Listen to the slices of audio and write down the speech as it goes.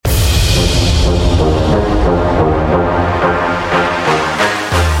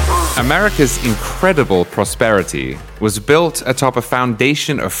America's incredible prosperity was built atop a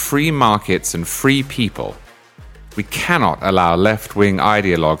foundation of free markets and free people. We cannot allow left-wing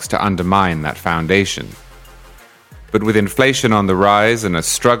ideologues to undermine that foundation. But with inflation on the rise and a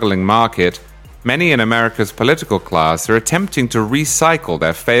struggling market, many in America's political class are attempting to recycle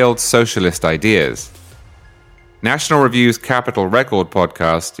their failed socialist ideas. National Review's Capital Record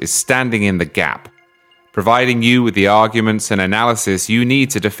podcast is standing in the gap, providing you with the arguments and analysis you need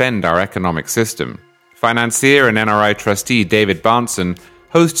to defend our economic system. Financier and NRI trustee David Bahnsen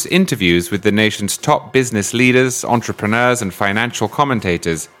hosts interviews with the nation's top business leaders, entrepreneurs, and financial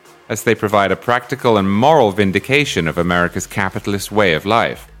commentators as they provide a practical and moral vindication of America's capitalist way of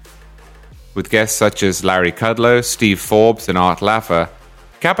life. With guests such as Larry Kudlow, Steve Forbes, and Art Laffer,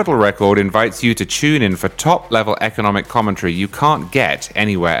 Capital Record invites you to tune in for top-level economic commentary you can't get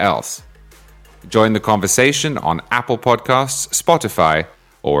anywhere else. Join the conversation on Apple Podcasts, Spotify,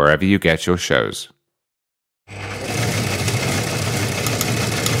 or wherever you get your shows.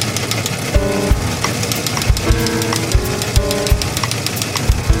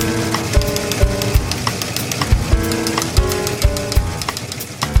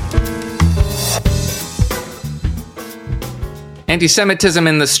 Antisemitism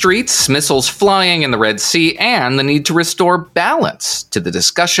in the streets, missiles flying in the Red Sea, and the need to restore balance to the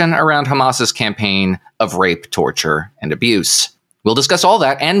discussion around Hamas's campaign of rape, torture, and abuse. We'll discuss all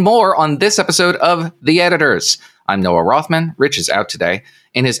that and more on this episode of The Editors. I'm Noah Rothman. Rich is out today.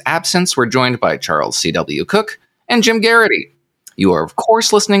 In his absence, we're joined by Charles C.W. Cook and Jim Garrity. You are, of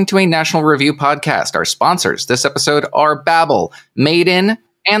course, listening to a National Review podcast. Our sponsors this episode are Babbel, Made In,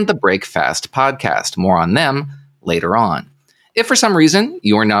 and the Breakfast podcast. More on them later on. If for some reason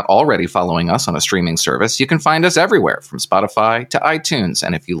you are not already following us on a streaming service, you can find us everywhere from Spotify to iTunes.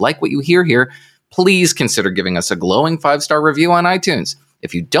 And if you like what you hear here, please consider giving us a glowing 5-star review on iTunes.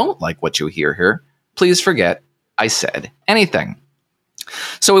 If you don't like what you hear here, please forget I said anything.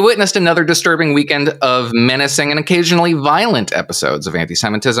 So we witnessed another disturbing weekend of menacing and occasionally violent episodes of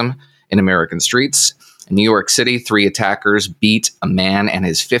anti-Semitism in American streets. In New York City, 3 attackers beat a man and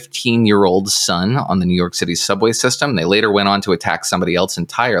his 15-year-old son on the New York City subway system. They later went on to attack somebody else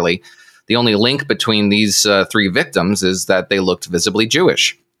entirely. The only link between these 3 victims is that they looked visibly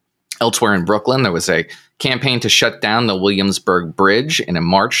Jewish. Elsewhere in Brooklyn, there was a campaign to shut down the Williamsburg Bridge in a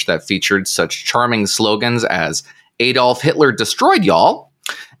march that featured such charming slogans as Adolf Hitler destroyed y'all.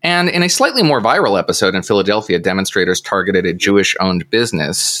 And in a slightly more viral episode in Philadelphia, demonstrators targeted a Jewish-owned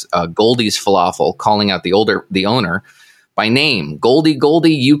business, Goldie's Falafel, calling out the owner by name. Goldie,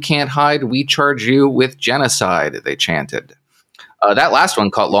 Goldie, you can't hide. We charge you with genocide, they chanted. That last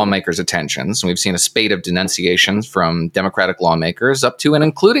one caught lawmakers' attentions. We've seen a spate of denunciations from Democratic lawmakers up to and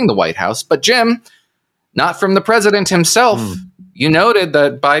including the White House. But Jim, not from the president himself. You noted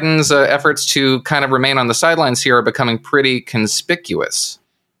that Biden's efforts to kind of remain on the sidelines here are becoming pretty conspicuous.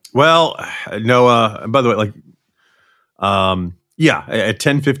 Well, Noah, by the way, at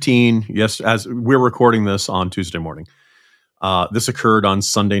 10:15, yes, as we're recording this on Tuesday morning, this occurred on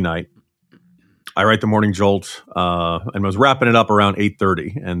Sunday night. I write the Morning Jolt and was wrapping it up around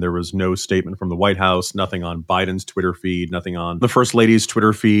 8:30, and there was no statement from the White House, nothing on Biden's Twitter feed, nothing on the First Lady's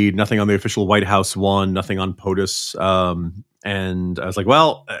Twitter feed, nothing on the official White House one, nothing on POTUS. And I was like,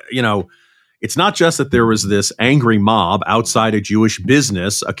 it's not just that there was this angry mob outside a Jewish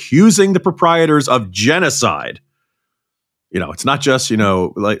business accusing the proprietors of genocide. It's not just,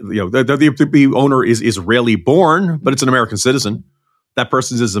 the owner is Israeli born, but it's an American citizen. That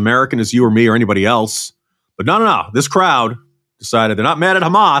person's as American as you or me or anybody else. But no. This crowd decided they're not mad at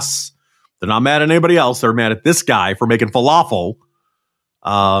Hamas. They're not mad at anybody else. They're mad at this guy for making falafel.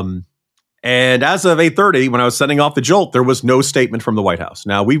 And as of 8:30, when I was sending off the Jolt, there was no statement from the White House.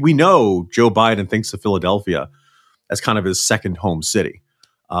 Now, we know Joe Biden thinks of Philadelphia as kind of his second home city.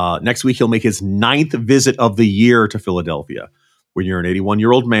 Next week, he'll make his 9th visit of the year to Philadelphia. When you're an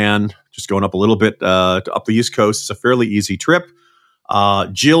 81-year-old man, just going up a little bit up the East Coast, it's a fairly easy trip.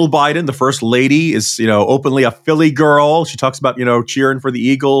 Jill Biden, the first lady, is openly a Philly girl. She talks about cheering for the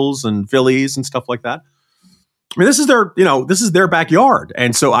Eagles and Phillies and stuff like that. I mean, this is their backyard,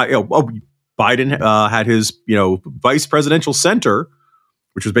 and so Biden had his vice presidential center,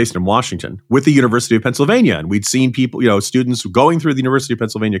 which was based in Washington, with the University of Pennsylvania, and we'd seen people, students going through the University of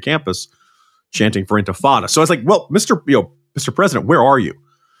Pennsylvania campus chanting for Intifada. So I was like, well, Mr. President, where are you?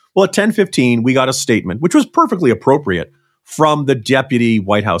 Well, at 10:15, we got a statement, which was perfectly appropriate, from the deputy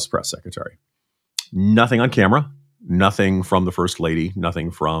White House press secretary. Nothing on camera, nothing from the first lady, nothing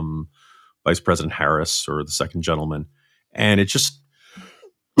from Vice President Harris or the second gentleman. And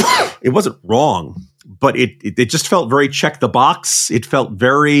it wasn't wrong, but it just felt very check the box. It felt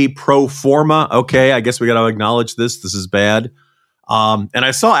very pro forma. Okay, I guess we got to acknowledge this. This is bad. And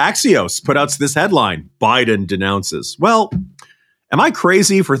I saw Axios put out this headline: Biden denounces. Well, am I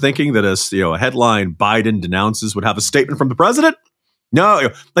crazy for thinking that a headline "Biden denounces" would have a statement from the president? No,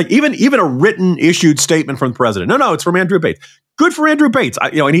 like even a written issued statement from the president. No, it's from Andrew Bates. Good for Andrew Bates.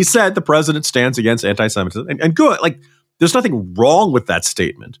 And he said the president stands against anti-Semitism, and good. Like, there's nothing wrong with that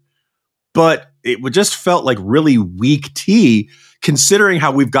statement, but it just felt like really weak tea, considering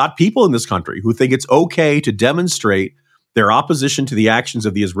how we've got people in this country who think it's okay to demonstrate their opposition to the actions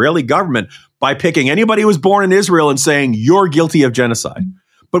of the Israeli government by picking anybody who was born in Israel and saying you're guilty of genocide.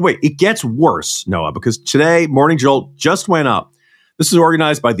 But wait, it gets worse, Noah, because today Morning Jolt just went up. This is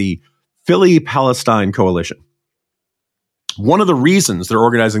organized by the Philly Palestine Coalition. One of the reasons they're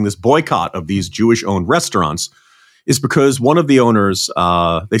organizing this boycott of these Jewish-owned restaurants is because one of the owners,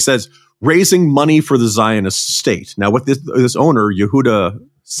 they says, raising money for the Zionist state. Now, what this owner, Yehuda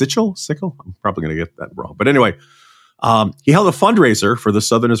Sichel, I'm probably going to get that wrong. But anyway, he held a fundraiser for the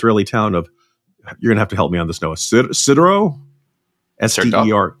southern Israeli town of, you're going to have to help me on this, Noah, Sidero?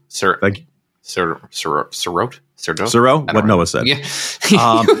 S-D-E-R. Thank you. Sirot? What Noah said. Yeah.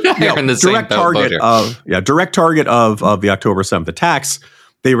 Direct target of the October 7th attacks.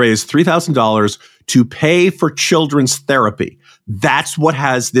 They raised $3,000 to pay for children's therapy. That's what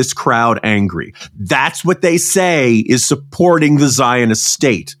has this crowd angry. That's what they say is supporting the Zionist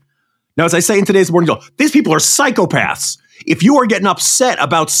state. Now, as I say in today's Morning Jolt, these people are psychopaths. If you are getting upset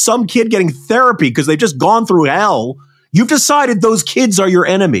about some kid getting therapy because they've just gone through hell, you've decided those kids are your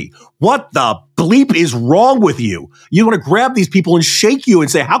enemy. What the bleep is wrong with you? You want to grab these people and shake you and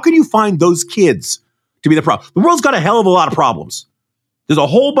say, how can you find those kids to be the problem? The world's got a hell of a lot of problems. There's a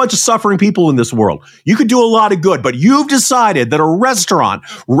whole bunch of suffering people in this world. You could do a lot of good, but you've decided that a restaurant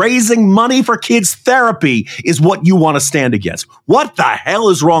raising money for kids' therapy is what you want to stand against. What the hell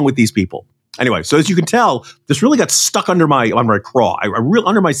is wrong with these people? Anyway, so as you can tell, this really got stuck under my craw,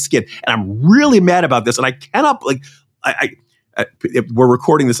 under my skin, and I'm really mad about this. And I cannot we're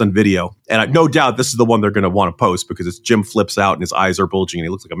recording this on video, and no doubt this is the one they're going to want to post because it's Jim flips out and his eyes are bulging and he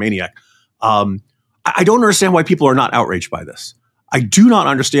looks like a maniac. I don't understand why people are not outraged by this. I do not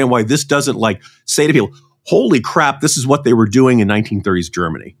understand why this doesn't say to people, holy crap, this is what they were doing in 1930s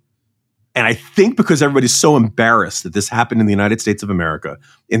Germany. And I think because everybody's so embarrassed that this happened in the United States of America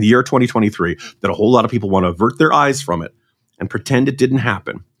in the year 2023, that a whole lot of people want to avert their eyes from it and pretend it didn't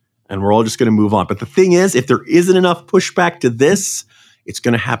happen. And we're all just going to move on. But the thing is, if there isn't enough pushback to this, it's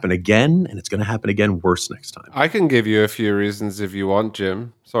going to happen again, and it's going to happen again worse next time. I can give you a few reasons if you want,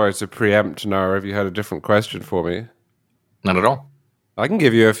 Jim. Sorry to preempt, Noah, if you had a different question for me. Not at all. I can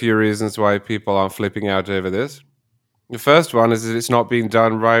give you a few reasons why people aren't flipping out over this. The first one is that it's not being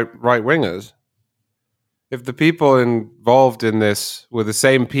done by right-wingers. If the people involved in this were the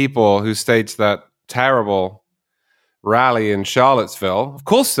same people who staged that terrible rally in Charlottesville, of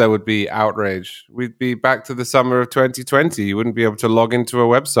course there would be outrage. We'd be back to the summer of 2020. You wouldn't be able to log into a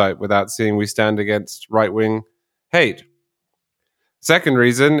website without seeing we stand against right-wing hate. Second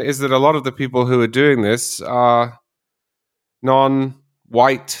reason is that a lot of the people who are doing this are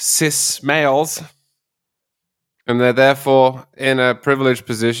non-white cis males, and they're therefore in a privileged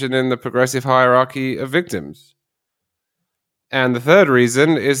position in the progressive hierarchy of victims. And the third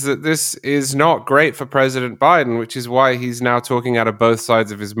reason is that this is not great for President Biden, which is why he's now talking out of both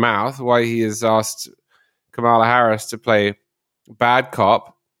sides of his mouth, why he has asked Kamala Harris to play bad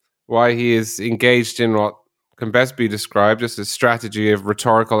cop, why he is engaged in what can best be described as a strategy of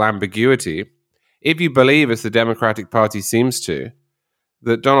rhetorical ambiguity. If you believe, as the Democratic Party seems to,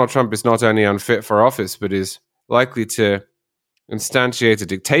 that Donald Trump is not only unfit for office, but is likely to instantiate a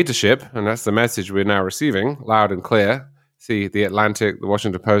dictatorship, and that's the message we're now receiving, loud and clear. See The Atlantic, The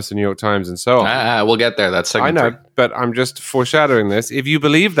Washington Post, The New York Times, and so on. We'll get there. That's segment I know, 3. but I'm just foreshadowing this. If you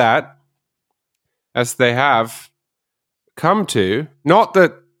believe that, as they have come to, not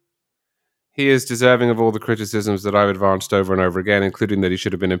that he is deserving of all the criticisms that I've advanced over and over again, including that he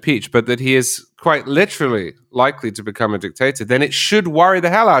should have been impeached, but that he is quite literally likely to become a dictator, then it should worry the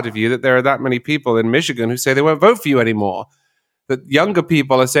hell out of you that there are that many people in Michigan who say they won't vote for you anymore. That younger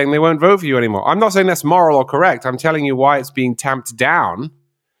people are saying they won't vote for you anymore. I'm not saying that's moral or correct. I'm telling you why it's being tamped down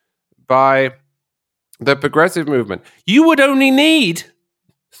by the progressive movement. You would only need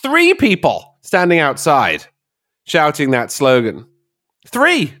 3 people standing outside shouting that slogan.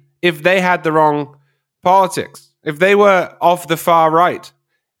 3, if they had the wrong politics, if they were off the far right.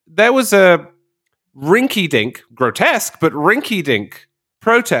 There was a rinky-dink, grotesque, but rinky-dink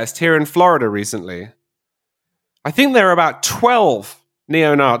protest here in Florida recently. I think there are about 12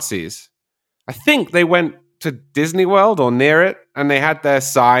 neo-Nazis. I think they went to Disney World or near it, and they had their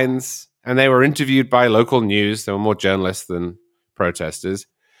signs, and they were interviewed by local news. They were more journalists than protesters.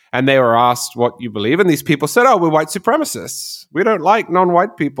 And they were asked what you believe. And these people said, oh, we're white supremacists. We don't like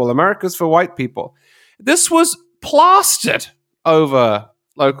non-white people. America's for white people. This was plastered over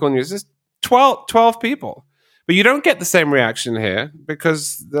local news. There's 12 people. But you don't get the same reaction here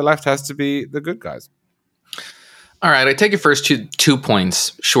because the left has to be the good guys. All right, I take your first two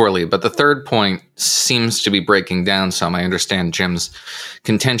points, surely, but the third point seems to be breaking down some. I understand Jim's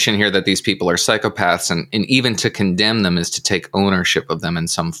contention here that these people are psychopaths, and even to condemn them is to take ownership of them in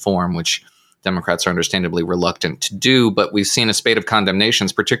some form, which Democrats are understandably reluctant to do. But we've seen a spate of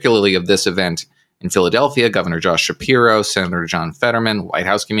condemnations, particularly of this event in Philadelphia. Governor Josh Shapiro, Senator John Fetterman, White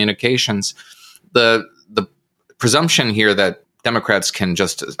House Communications. The presumption here that Democrats can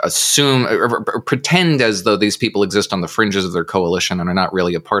just assume or pretend as though these people exist on the fringes of their coalition and are not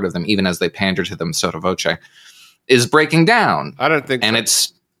really a part of them, even as they pander to them sotto voce, is breaking down. I don't think and so.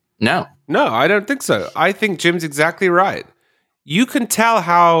 It's no, I don't think so. I think Jim's exactly right. You can tell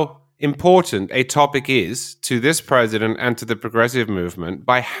how important a topic is to this president and to the progressive movement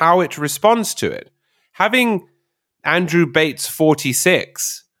by how it responds to it. Having Andrew Bates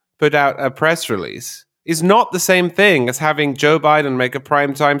 46 put out a press release is not the same thing as having Joe Biden make a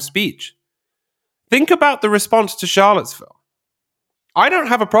primetime speech. Think about the response to Charlottesville. I don't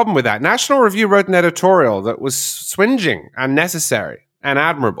have a problem with that. National Review wrote an editorial that was swinging and necessary and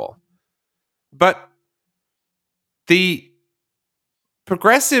admirable. But the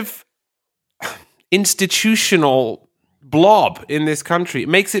progressive institutional blob in this country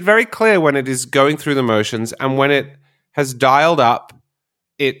makes it very clear when it is going through the motions and when it has dialed up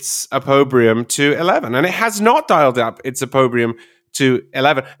its opprobrium to 11. And it has not dialed up its opprobrium to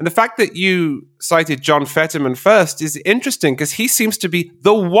 11. And the fact that you cited John Fetterman first is interesting because he seems to be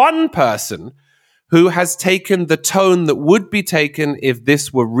the one person who has taken the tone that would be taken if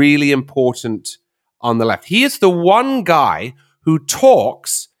this were really important on the left. He is the one guy who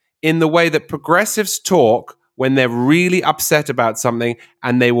talks in the way that progressives talk when they're really upset about something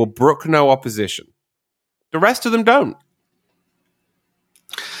and they will brook no opposition. The rest of them don't.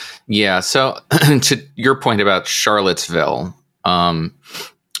 Yeah, so to your point about Charlottesville,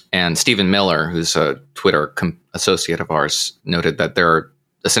 and Stephen Miller, who's a Twitter associate of ours, noted that there are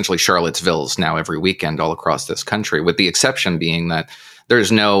essentially Charlottesvilles now every weekend all across this country, with the exception being that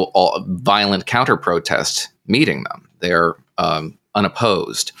there's no violent counter-protest meeting them. They're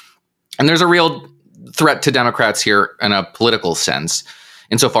unopposed. And there's a real threat to Democrats here in a political sense,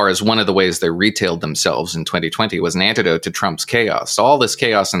 insofar as one of the ways they retailed themselves in 2020 was an antidote to Trump's chaos. All this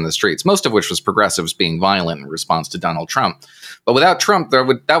chaos in the streets, most of which was progressives being violent in response to Donald Trump. But without Trump,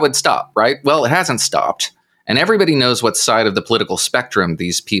 that would stop, right? Well, it hasn't stopped. And everybody knows what side of the political spectrum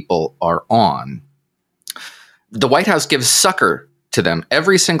these people are on. The White House gives succor to them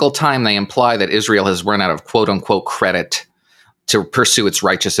every single time they imply that Israel has run out of quote-unquote credit to pursue its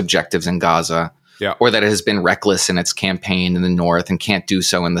righteous objectives in Gaza. Yeah. Or that it has been reckless in its campaign in the North and can't do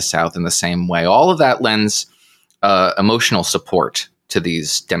so in the South in the same way. All of that lends emotional support to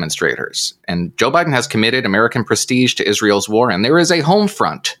these demonstrators. And Joe Biden has committed American prestige to Israel's war, and there is a home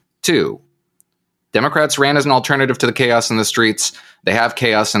front, too. Democrats ran as an alternative to the chaos in the streets. They have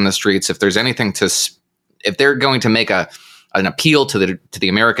chaos in the streets. If there's anything if they're going to make an appeal to the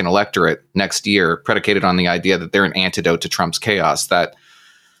American electorate next year, predicated on the idea that they're an antidote to Trump's chaos, that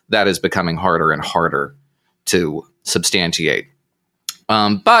is becoming harder and harder to substantiate.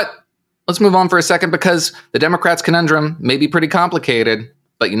 But let's move on for a second, because the Democrats' conundrum may be pretty complicated,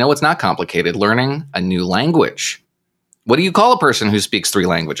 but you know what's not complicated? Learning a new language. What do you call a person who speaks 3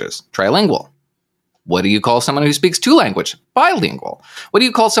 languages? Trilingual. What do you call someone who speaks 2 languages? Bilingual. What do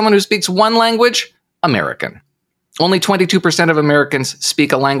you call someone who speaks 1 language? American. Only 22% of Americans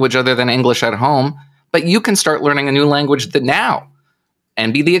speak a language other than English at home, but you can start learning a new language now.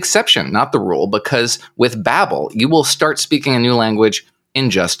 And be the exception, not the rule, because with Babbel, you will start speaking a new language in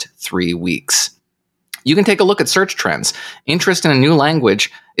just 3 weeks. You can take a look at search trends. Interest in a new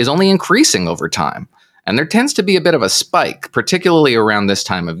language is only increasing over time. And there tends to be a bit of a spike, particularly around this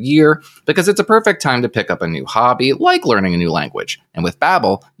time of year, because it's a perfect time to pick up a new hobby, like learning a new language. And with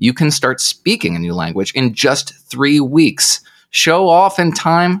Babbel, you can start speaking a new language in just 3 weeks. Show off in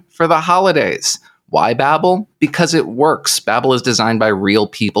time for the holidays. Why Babbel? Because it works. Babbel is designed by real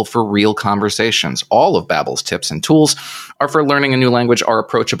people for real conversations. All of Babbel's tips and tools are for learning a new language, are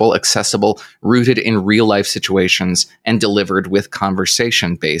approachable, accessible, rooted in real-life situations, and delivered with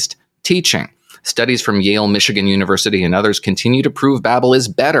conversation-based teaching. Studies from Yale, Michigan University, and others continue to prove Babbel is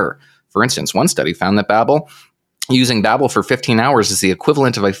better. For instance, one study found that Babbel Using Babbel for 15 hours is the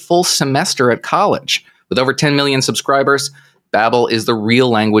equivalent of a full semester at college. With over 10 million subscribers, Babbel is the real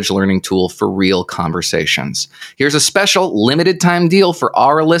language learning tool for real conversations. Here's a special limited time deal for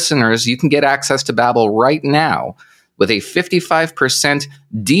our listeners. You can get access to Babbel right now with a 55%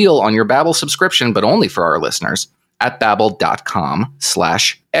 deal on your Babbel subscription, but only for our listeners at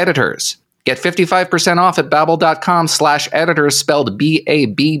babbel.com/editors. Get 55% off at babbel.com/editors, spelled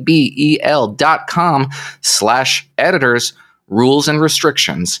BABBEL.com/editors. Rules and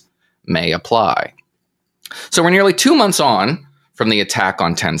restrictions may apply. So we're nearly 2 months on from the attack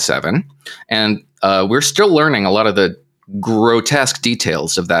on 10/7, and we're still learning a lot of the grotesque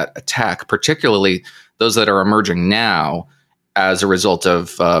details of that attack, particularly those that are emerging now as a result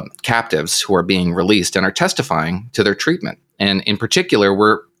of captives who are being released and are testifying to their treatment. And in particular,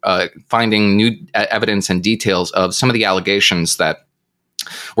 we're finding new evidence and details of some of the allegations that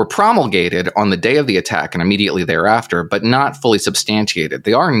were promulgated on the day of the attack and immediately thereafter, but not fully substantiated.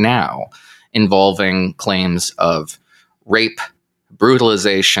 They are now involving claims of rape,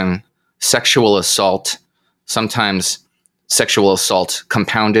 brutalization, sexual assault, sometimes sexual assault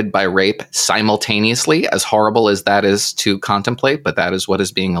compounded by rape simultaneously, as horrible as that is to contemplate, but that is what is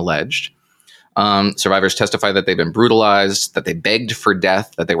being alleged. Survivors testify that they've been brutalized, that they begged for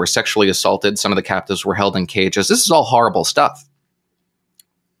death, that they were sexually assaulted. Some of the captives were held in cages. This is all horrible stuff.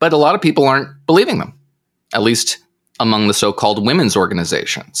 But a lot of people aren't believing them, at least among the so-called women's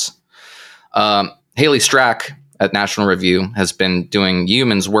organizations. Haley Strack at National Review has been doing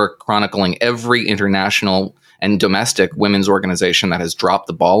yeoman's work chronicling every international and domestic women's organization that has dropped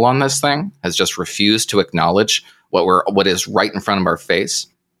the ball on this thing, has just refused to acknowledge what is right in front of our face.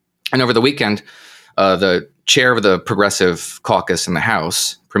 And over the weekend, the chair of the Progressive Caucus in the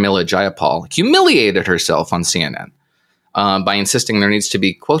House, Pramila Jayapal, humiliated herself on CNN by insisting there needs to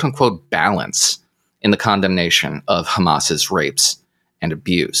be quote-unquote balance in the condemnation of Hamas's rapes and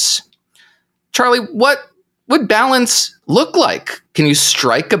abuse. Charlie, what would balance look like? Can you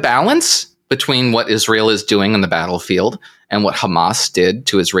strike a balance between what Israel is doing on the battlefield and what Hamas did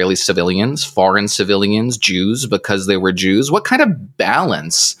to Israeli civilians, foreign civilians, Jews, because they were Jews? What kind of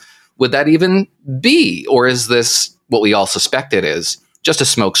balance would that even be? Or is this what we all suspect it is, just a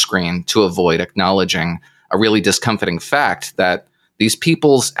smokescreen to avoid acknowledging a really discomforting fact that these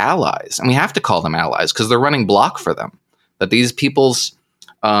people's allies, and we have to call them allies because they're running block for them, that these people's,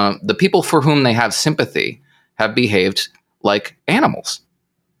 the people for whom they have sympathy have behaved like animals?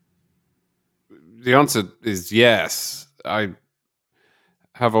 The answer is yes. I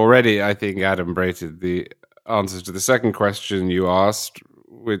have already, I think, adumbrated the answer to the second question you asked,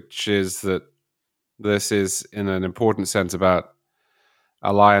 which is that this is, in an important sense, about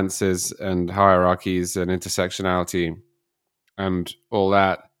alliances and hierarchies and intersectionality and all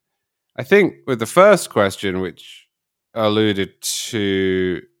that. I think with the first question, which alluded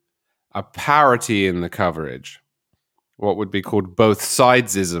to a parity in the coverage, what would be called both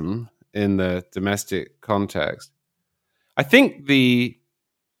sidesism in the domestic context, I think the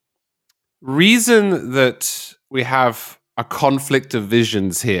reason that we have a conflict of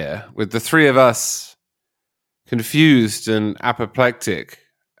visions here, with the three of us confused and apoplectic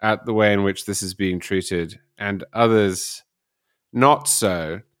at the way in which this is being treated and others not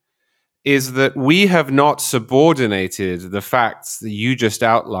so, is that we have not subordinated the facts that you just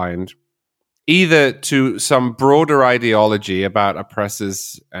outlined either to some broader ideology about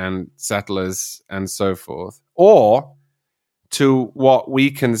oppressors and settlers and so forth, or to what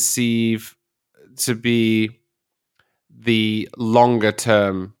we conceive to be the longer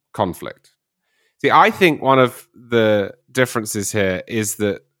term conflict. See, I think one of the differences here is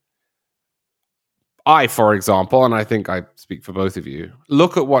that I, for example, and I think I speak for both of you,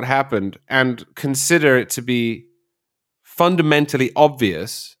 look at what happened and consider it to be fundamentally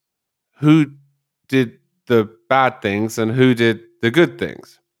obvious who did the bad things and who did the good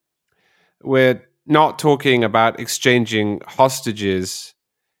things. We're not talking about exchanging hostages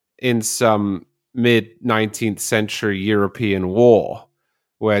in some mid-19th century European war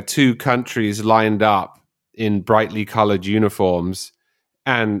where two countries lined up in brightly colored uniforms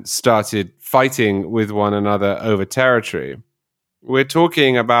and started fighting with one another over territory. We're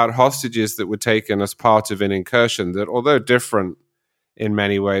talking about hostages that were taken as part of an incursion that, although different in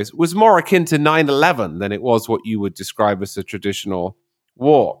many ways, was more akin to 9/11 than it was what you would describe as a traditional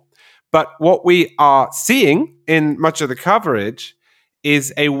war. But what we are seeing in much of the coverage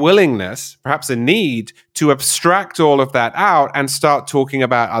is a willingness, perhaps a need, to abstract all of that out and start talking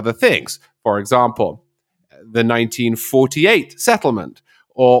about other things. For example, the 1948 settlement,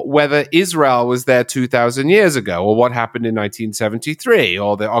 or whether Israel was there 2,000 years ago, or what happened in 1973,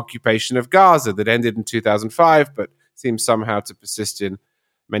 or the occupation of Gaza that ended in 2005 but seems somehow to persist in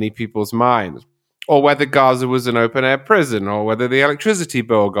many people's minds, or whether Gaza was an open-air prison, or whether the electricity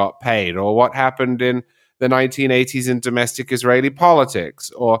bill got paid, or what happened in the 1980s in domestic Israeli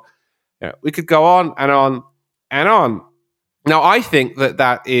politics, or we could go on and on and on. Now, I think that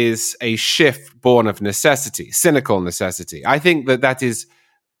that is a shift born of necessity, cynical necessity. I think that that is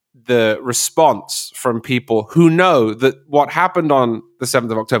the response from people who know that what happened on the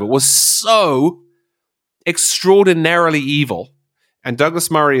 7th of October was so extraordinarily evil. And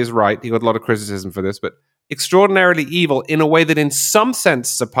Douglas Murray is right. He got a lot of criticism for this, but extraordinarily evil in a way that in some sense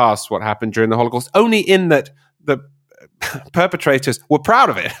surpassed what happened during the Holocaust, only in that the perpetrators were proud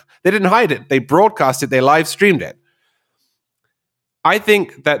of it. They didn't hide it. They broadcast it. They live streamed it. I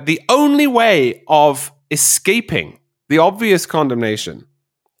think that the only way of escaping the obvious condemnation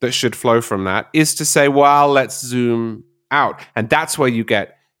that should flow from that is to say, well, let's zoom out. And that's where you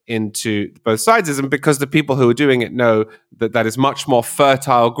get into both sidesism, because the people who are doing it know that that is much more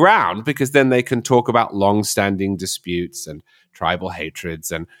fertile ground, because then they can talk about long-standing disputes and tribal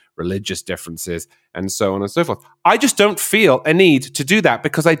hatreds and religious differences and so on and so forth. I just don't feel a need to do that,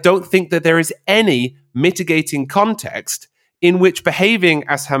 because I don't think that there is any mitigating context in which behaving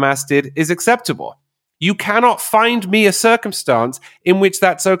as Hamas did is acceptable. You cannot find me a circumstance in which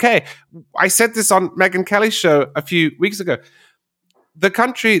that's okay. I said this on Megyn Kelly's show a few weeks ago. The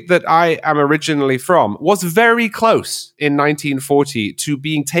country that I am originally from was very close in 1940 to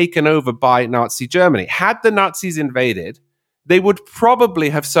being taken over by Nazi Germany. Had the Nazis invaded, they would probably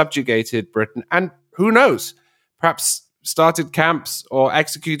have subjugated Britain, and who knows, perhaps started camps or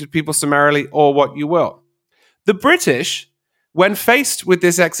executed people summarily, or what you will. The British, when faced with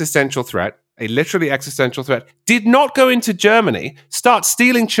this existential threat, a literally existential threat, did not go into Germany, start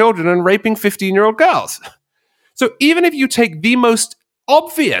stealing children and raping 15-year-old girls. So even if you take the most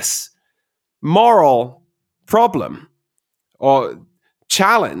obvious moral problem or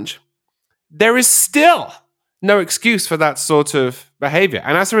challenge, there is still no excuse for that sort of behavior.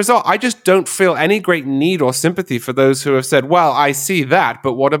 And as a result, I just don't feel any great need or sympathy for those who have said, well, I see that,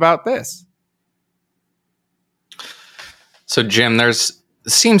 but what about this? So, Jim,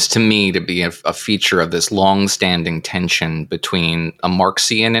 seems to me to be a feature of this long-standing tension between a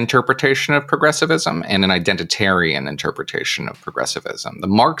Marxian interpretation of progressivism and an identitarian interpretation of progressivism. The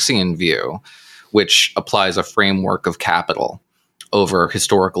Marxian view, which applies a framework of capital over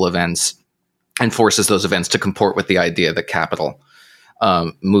historical events and forces those events to comport with the idea that capital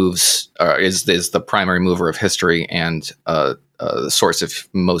is the primary mover of history and the source of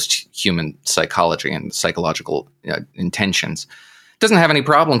most human psychology and psychological intentions, doesn't have any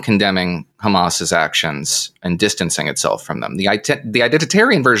problem condemning Hamas's actions and distancing itself from them. The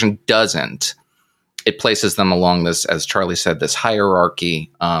identitarian version doesn't. It places them along this, as Charlie said, this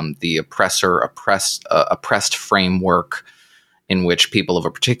hierarchy, the oppressed framework in which people of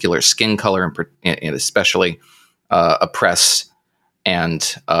a particular skin color and especially oppress,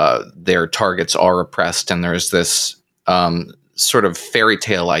 and their targets are oppressed. And there's this sort of fairy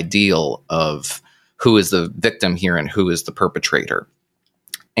tale ideal of who is the victim here and who is the perpetrator.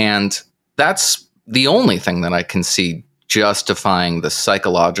 And that's the only thing that I can see justifying the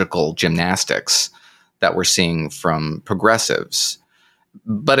psychological gymnastics that we're seeing from progressives.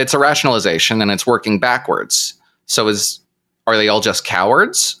 But it's a rationalization and it's working backwards. So are they all just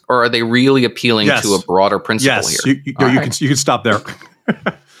cowards, or are they really appealing to a broader principle here? Yes, you can stop there.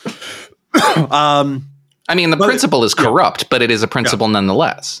 I mean, the principle is corrupt, but it is a principle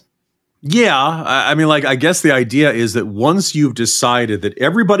nonetheless. Yeah, I mean, I guess the idea is that once you've decided that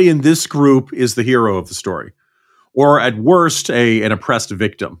everybody in this group is the hero of the story, or at worst, an oppressed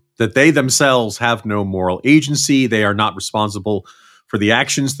victim, that they themselves have no moral agency, they are not responsible for the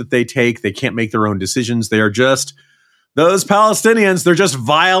actions that they take, they can't make their own decisions, they are just those Palestinians, they're just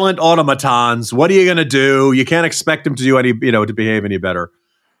violent automatons. What are you going to do? You can't expect them to do any, to behave any better.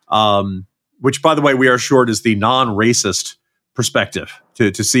 Which, by the way, we are assured is the non-racist perspective,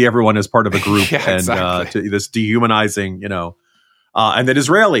 to see everyone as part of a group to this dehumanizing, and that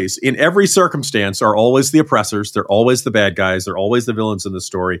Israelis in every circumstance are always the oppressors. They're always the bad guys. They're always the villains in the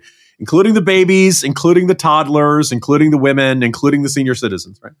story, including the babies, including the toddlers, including the women, including the senior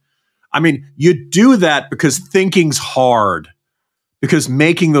citizens, right? I mean, you do that because thinking's hard, because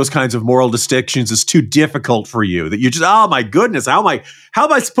making those kinds of moral distinctions is too difficult for you, that you just, oh my goodness, how am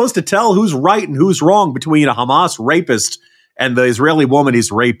I supposed to tell who's right and who's wrong between a Hamas rapist and the Israeli woman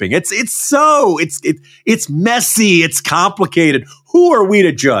he's raping? It's messy, it's complicated. Who are we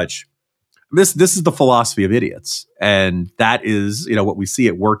to judge? This is the philosophy of idiots, and that is what we see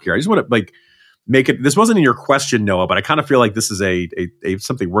at work here. I just want to make it. This wasn't in your question, Noah, but I kind of feel like this is a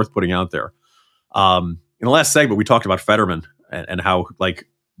something worth putting out there. In the last segment, we talked about Fetterman and how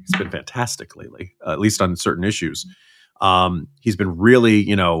he's been fantastic lately, at least on certain issues. He's been really,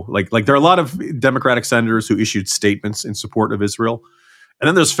 there are a lot of Democratic senators who issued statements in support of Israel. And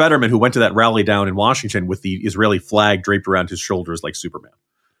then there's Fetterman, who went to that rally down in Washington with the Israeli flag draped around his shoulders like Superman,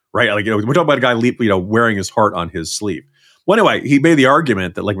 right? We're talking about a guy, wearing his heart on his sleeve. Well, anyway, he made the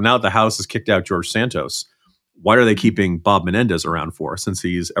argument that now that the House has kicked out George Santos, what are they keeping Bob Menendez around for, since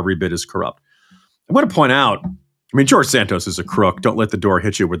he's every bit as corrupt? I want to point out, George Santos is a crook. Don't let the door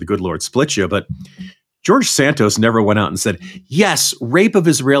hit you where the good Lord splits you. But George Santos never went out and said, yes, rape of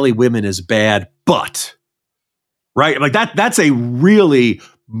Israeli women is bad, but, right? That's a really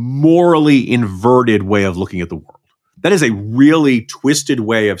morally inverted way of looking at the world. That is a really twisted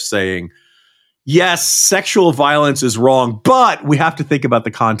way of saying, yes, sexual violence is wrong, but we have to think about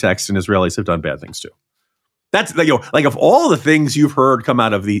the context, and Israelis have done bad things too. That's of all the things you've heard come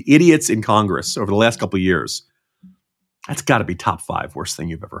out of the idiots in Congress over the last couple of years, that's got to be top 5 worst thing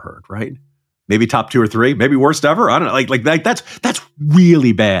you've ever heard, right? Maybe top 2 or 3, maybe worst ever. I don't know. That's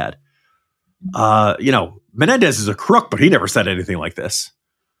really bad. Menendez is a crook, but he never said anything like this.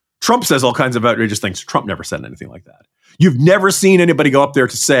 Trump says all kinds of outrageous things. Trump never said anything like that. You've never seen anybody go up there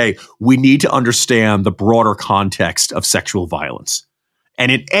to say, we need to understand the broader context of sexual violence.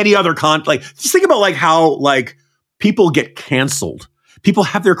 And in any other just think about how people get canceled. People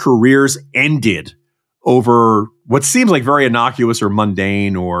have their careers ended over what seems like very innocuous or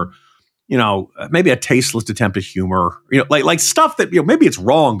mundane or, maybe a tasteless attempt at humor, stuff that, maybe it's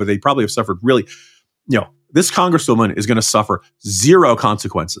wrong, but they probably have suffered really, this congresswoman is going to suffer 0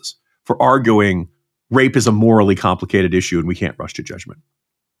 consequences for arguing rape is a morally complicated issue and we can't rush to judgment.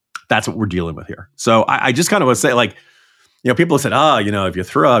 That's what we're dealing with here. So I just kind of want to say, people have said, if you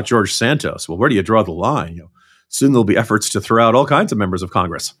throw out George Santos, well, where do you draw the line? Soon there'll be efforts to throw out all kinds of members of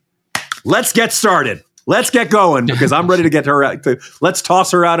Congress. Let's get started. Let's get going, because I'm ready to get her out. Let's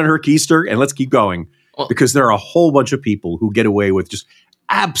toss her out in her keister and let's keep going, because there are a whole bunch of people who get away with just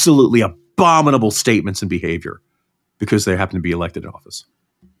absolutely abominable statements and behavior because they happen to be elected in office.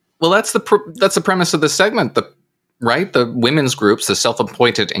 Well, that's the premise of this segment, right? The women's groups, the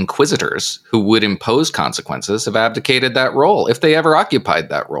self-appointed inquisitors who would impose consequences, have abdicated that role if they ever occupied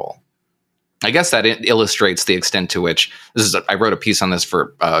that role. I guess that illustrates the extent to which I wrote a piece on this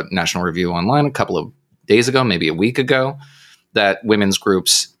for National Review Online a couple of days ago, maybe a week ago, that women's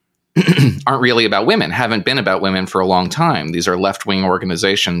groups aren't really about women, haven't been about women for a long time. These are left-wing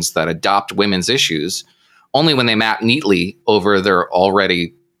organizations that adopt women's issues only when they map neatly over their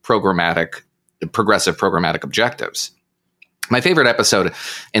already progressive programmatic objectives. My favorite episode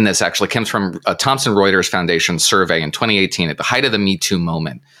in this actually comes from a Thomson Reuters Foundation survey in 2018 at the height of the Me Too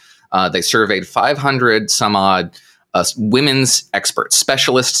moment. They surveyed 500 some odd women's experts,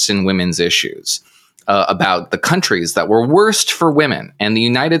 specialists in women's issues, about the countries that were worst for women. And the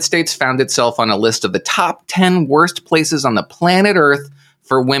United States found itself on a list of the top 10 worst places on the planet Earth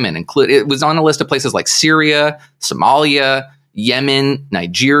for women. It was on a list of places like Syria, Somalia, Yemen,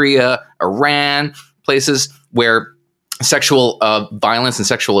 Nigeria, Iran, places where sexual violence and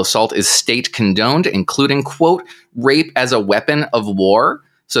sexual assault is state condoned, including, quote, rape as a weapon of war.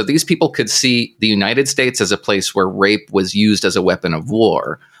 So these people could see the United States as a place where rape was used as a weapon of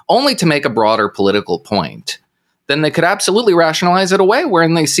war, only to make a broader political point. Then they could absolutely rationalize it away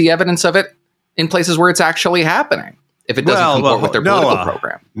when they see evidence of it in places where it's actually happening, if it doesn't comport with their political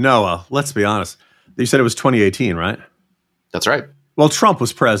program. Noah, let's be honest. You said it was 2018, right? That's right. Well, Trump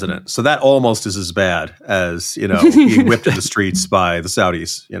was president, so that almost is as bad as, being whipped in the streets by the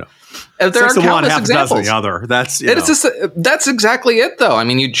Saudis, There are countless examples. The other. That's exactly it, though. I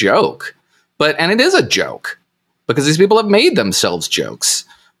mean, you joke, and it is a joke because these people have made themselves jokes,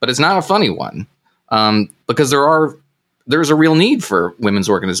 but it's not a funny one, because there's a real need for women's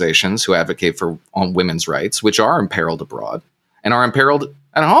organizations who advocate for women's rights, which are imperiled abroad and are imperiled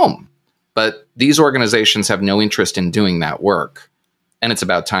at home. But these organizations have no interest in doing that work. And it's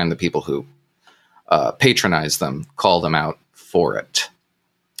about time the people who patronize them call them out for it.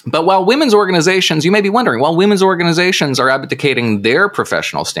 But while women's organizations, you may be wondering, while women's organizations are abdicating their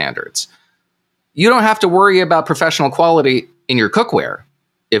professional standards, you don't have to worry about professional quality in your cookware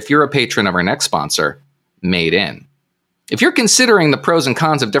if you're a patron of our next sponsor, Made In. If you're considering the pros and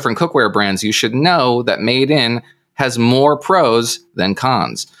cons of different cookware brands, you should know that Made In has more pros than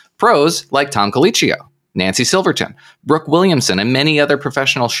cons. Pros like Tom Colicchio, Nancy Silverton, Brooke Williamson, and many other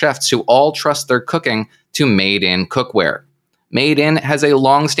professional chefs who all trust their cooking to Made In cookware. Made In has a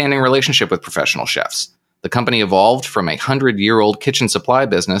long-standing relationship with professional chefs. The company evolved from a 100-year-old kitchen supply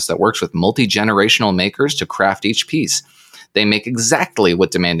business that works with multi-generational makers to craft each piece. They make exactly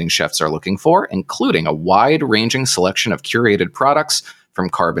what demanding chefs are looking for, including a wide-ranging selection of curated products from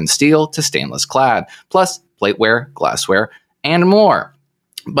carbon steel to stainless clad, plus plateware, glassware, and more.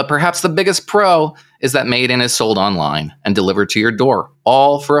 But perhaps the biggest pro is that Made In is sold online and delivered to your door,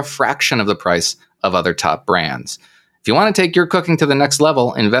 all for a fraction of the price of other top brands. If you want to take your cooking to the next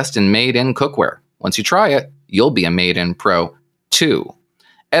level, invest in Made In cookware. Once you try it, you'll be a Made In pro too.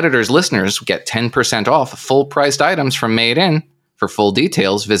 Editors listeners get 10% off full-priced items from Made In. For full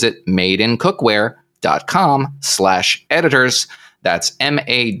details, visit madeincookware.com/editors. That's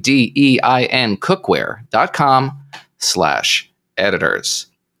MADEIN cookware.com/editors.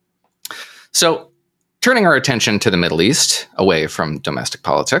 So, turning our attention to the Middle East, away from domestic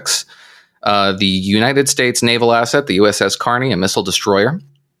politics, the United States naval asset, the USS Carney, a missile destroyer,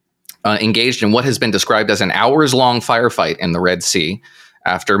 engaged in what has been described as an hours-long firefight in the Red Sea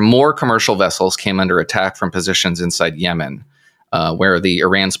after more commercial vessels came under attack from positions inside Yemen, where the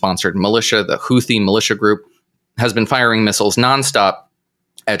Iran-sponsored militia, the Houthi militia group, has been firing missiles nonstop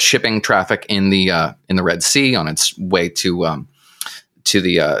at shipping traffic in the Red Sea on its way to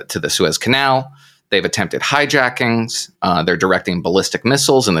the Suez Canal. They've attempted hijackings. They're directing ballistic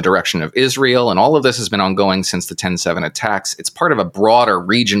missiles in the direction of Israel. And all of this has been ongoing since the 10/7 attacks. It's part of a broader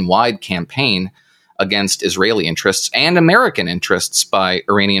region-wide campaign against Israeli interests and American interests by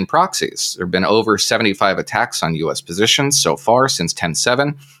Iranian proxies. There have been over 75 attacks on U.S. positions so far since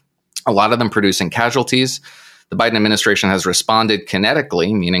 10/7, a lot of them producing casualties. The Biden administration has responded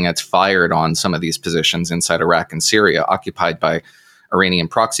kinetically, meaning it's fired on some of these positions inside Iraq and Syria occupied by Iranian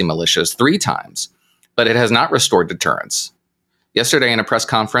proxy militias 3 times. But it has not restored deterrence. Yesterday in a press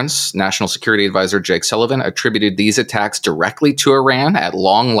conference, National Security Advisor Jake Sullivan attributed these attacks directly to Iran at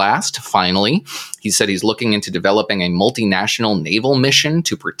long last, finally. He said he's looking into developing a multinational naval mission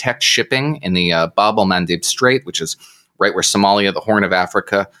to protect shipping in the Bab el-Mandeb Strait, which is right where Somalia, the Horn of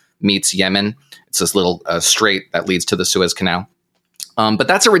Africa, meets Yemen. It's this little strait that leads to the Suez Canal. But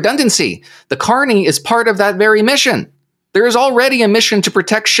that's a redundancy. The Carney is part of that very mission. There is already a mission to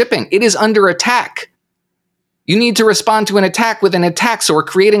protect shipping. It is under attack. You need to respond to an attack with an attack, so we're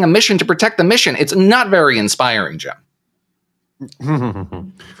creating a mission to protect the mission. It's not very inspiring, Jim.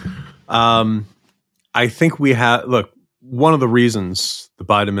 I think we have, look, one of the reasons the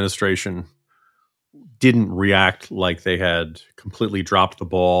Biden administration didn't react like they had completely dropped the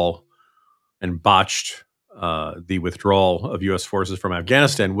ball and botched the withdrawal of U.S. forces from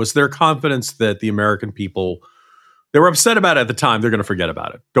Afghanistan was their confidence that the American people, they were upset about it at the time. They're going to forget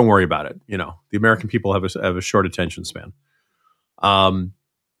about it. Don't worry about it. You know, the American people have a short attention span.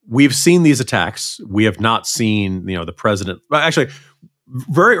 We've seen these attacks. We have not seen, the president. Well, actually,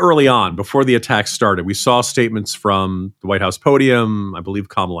 very early on, before the attacks started, we saw statements from the White House podium, I believe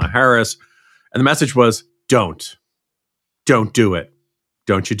Kamala Harris, and the message was, don't do it.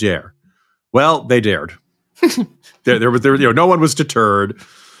 Don't you dare. Well, they dared. There was no one was deterred.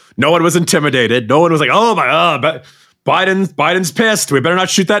 No one was intimidated. No one was like, oh my God, Biden's pissed. We better not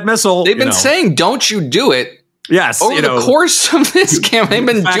shoot that missile. They've been saying, don't you do it. Yes. Over the course of this campaign,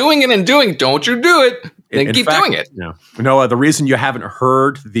 they've been doing it and doing, don't you do it. They keep doing it. The reason you haven't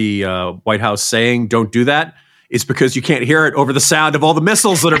heard the White House saying, don't do that, is because you can't hear it over the sound of all the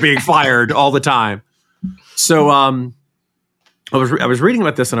missiles that are being fired all the time. So I was reading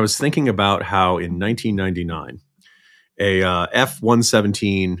about this and I was thinking about how in 1999, a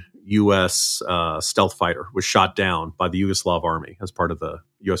F-117 U.S. stealth fighter was shot down by the Yugoslav army as part of the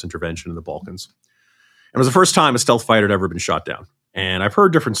U.S. intervention in the Balkans. And it was the first time a stealth fighter had ever been shot down. And I've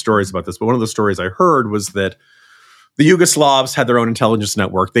heard different stories about this, but one of the stories I heard was that the Yugoslavs had their own intelligence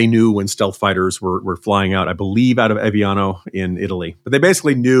network. They knew when stealth fighters were flying out, I believe, out of Aviano in Italy. But they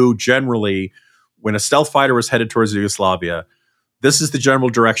basically knew generally when a stealth fighter was headed towards Yugoslavia, this is the general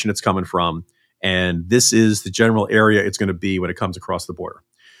direction it's coming from, and this is the general area it's going to be when it comes across the border.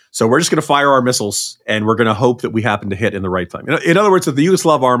 So we're just going to fire our missiles, and we're going to hope that we happen to hit in the right time. In other words, that the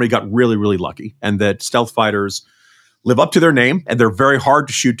Yugoslav army got really, really lucky, and that stealth fighters live up to their name, and they're very hard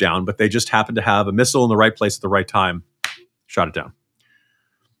to shoot down, but they just happen to have a missile in the right place at the right time, shot it down.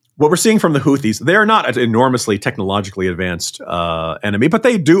 What we're seeing from the Houthis, they are not an enormously technologically advanced enemy, but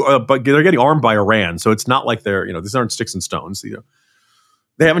they do. But they're getting armed by Iran, so it's not like they're these aren't sticks and stones.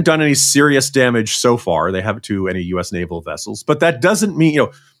 They haven't done any serious damage so far. They haven't to any U.S. naval vessels, but that doesn't mean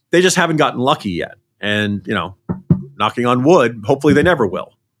they just haven't gotten lucky yet. And knocking on wood, hopefully they never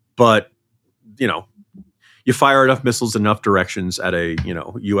will. But you fire enough missiles in enough directions at a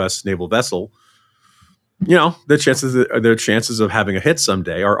U.S. naval vessel, their chances of having a hit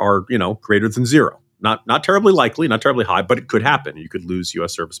someday are greater than zero. Not terribly likely, not terribly high, but it could happen. You could lose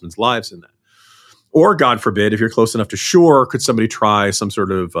U.S. servicemen's lives in that. Or, God forbid, if you're close enough to shore, could somebody try some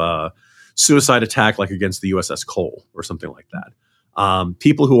sort of suicide attack like against the USS Cole or something like that?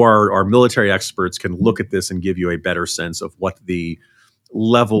 People who are military experts can look at this and give you a better sense of what the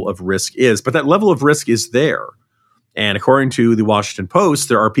level of risk is. But that level of risk is there. And according to the Washington Post,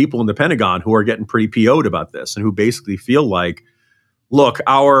 there are people in the Pentagon who are getting pretty PO'd about this and who basically feel like, look,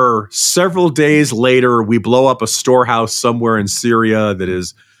 our several days later, we blow up a storehouse somewhere in Syria that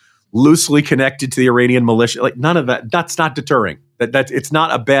is loosely connected to the Iranian militia. Like, none of that's not deterring. That it's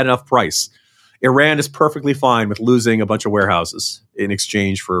not a bad enough price. Iran is perfectly fine with losing a bunch of warehouses in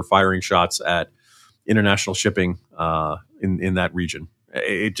exchange for firing shots at international shipping in that region.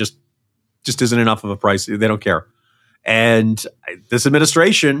 It just isn't enough of a price. They don't care. And this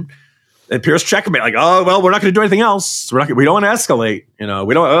administration appears checkmate, like, oh, well, we're not going to do anything else. We don't want to escalate.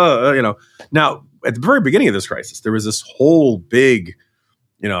 We don't. Now, at the very beginning of this crisis, there was this whole big,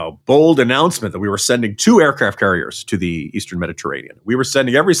 bold announcement that we were sending 2 aircraft carriers to the Eastern Mediterranean. We were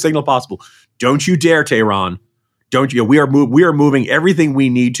sending every signal possible. Don't you dare, Tehran. Don't you? We are moving everything we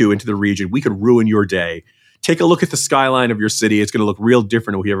need to into the region. We could ruin your day. Take a look at the skyline of your city. It's going to look real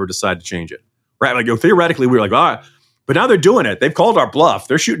different if we ever decide to change it. Right? Like, theoretically, we were like, all right. But now they're doing it. They've called our bluff.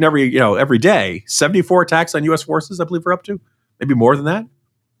 They're shooting every day. 74 attacks on U.S. forces, I believe we're up to. Maybe more than that.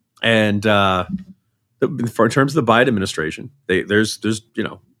 And in terms of the Biden administration, there's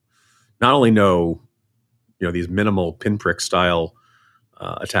not only these minimal pinprick style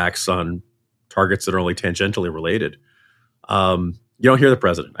attacks on targets that are only tangentially related. You don't hear the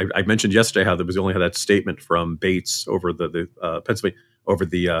president. I mentioned yesterday how there was only that statement from Bates over the Pennsylvania, over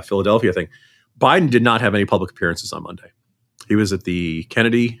the Philadelphia thing. Biden did not have any public appearances on Monday. He was at the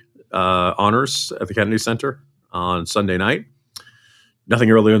Kennedy honors at the Kennedy Center on Sunday night. Nothing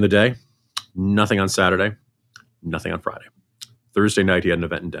earlier in the day. Nothing on Saturday. Nothing on Friday. Thursday night, he had an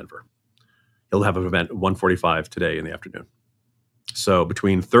event in Denver. He'll have an event at 1:45 today in the afternoon. So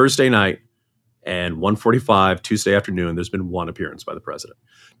between Thursday night and 1:45 Tuesday afternoon, there's been one appearance by the president.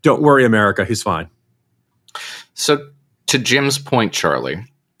 Don't worry, America. He's fine. So to Jim's point, Charlie,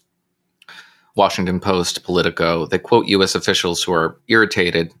 Washington Post, Politico, they quote U.S. officials who are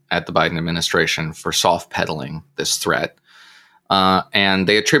irritated at the Biden administration for soft peddling this threat. And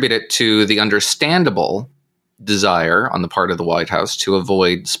they attribute it to the understandable desire on the part of the White House to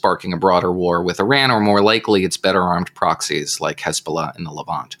avoid sparking a broader war with Iran, or more likely its better armed proxies like Hezbollah in the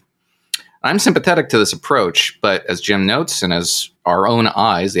Levant. I'm sympathetic to this approach, but as Jim notes, and as our own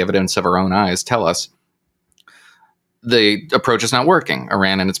eyes, the evidence of our own eyes tell us, the approach is not working.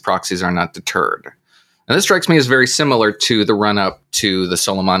 Iran and its proxies are not deterred. And this strikes me as very similar to the run-up to the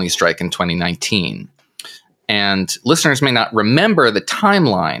Soleimani strike in 2019. And listeners may not remember the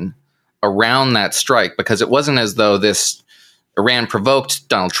timeline around that strike, because it wasn't as though this Iran provoked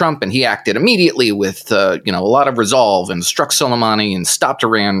Donald Trump and he acted immediately with a lot of resolve and struck Soleimani and stopped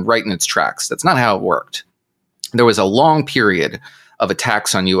Iran right in its tracks. That's not how it worked. There was a long period of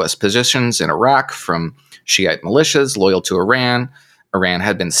attacks on U.S. positions in Iraq from Shiite militias loyal to Iran. Iran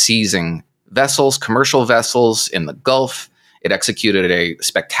had been seizing vessels, commercial vessels in the Gulf. It executed a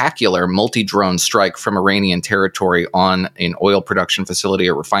spectacular multi-drone strike from Iranian territory on an oil production facility,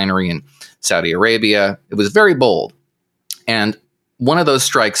 a refinery in Saudi Arabia. It was very bold. And one of those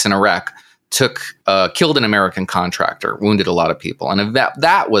strikes in Iraq killed an American contractor, wounded a lot of people. And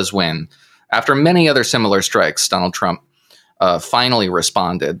that was when, after many other similar strikes, Donald Trump finally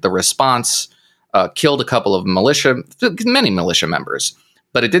responded. The response killed a couple of many militia members,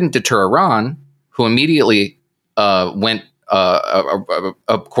 but it didn't deter Iran, who immediately went,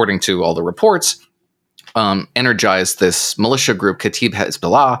 according to all the reports, energized this militia group, Kataib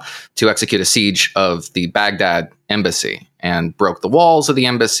Hezbollah, to execute a siege of the Baghdad embassy and broke the walls of the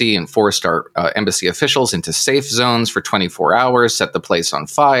embassy and forced our embassy officials into safe zones for 24 hours, set the place on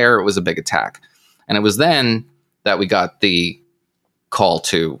fire. It was a big attack. And it was then that we got the call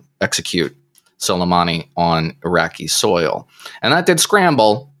to execute Soleimani on Iraqi soil. And that did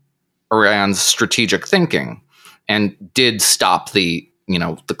scramble Iran's strategic thinking and did stop the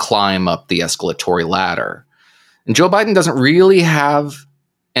climb up the escalatory ladder. And Joe Biden doesn't really have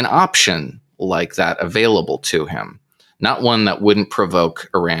an option like that available to him, not one that wouldn't provoke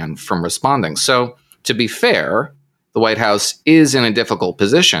Iran from responding. So, to be fair, the White House is in a difficult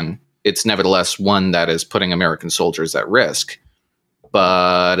position. It's nevertheless one that is putting American soldiers at risk.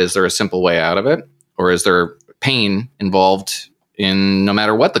 But is there a simple way out of it? Or is there pain involved in no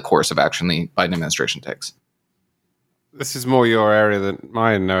matter what the course of action the Biden administration takes? This is more your area than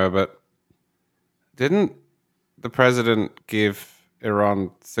mine, Noah, but Didn't the president give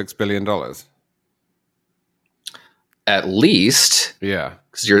Iran $6 billion? At least, Yeah.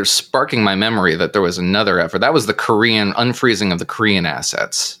 because you're sparking my memory that there was another effort. That was the Korean unfreezing of the Korean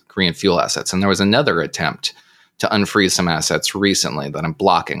assets, Korean fuel assets. And there was another attempt to unfreeze some assets recently that I'm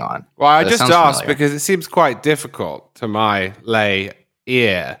blocking on. Well, I That just sounds asked familiar. because it seems quite difficult to my lay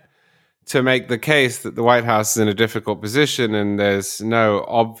ear to make the case that the White House is in a difficult position and there's no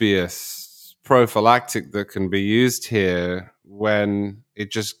obvious prophylactic that can be used here when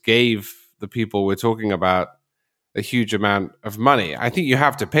it just gave the people we're talking about a huge amount of money. I think you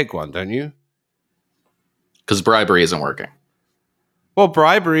have to pick one, don't you? Because bribery isn't working. Well,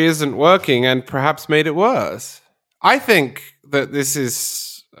 bribery isn't working and perhaps made it worse. I think that this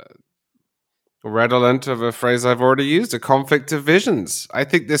is redolent of a phrase I've already used, a conflict of visions. I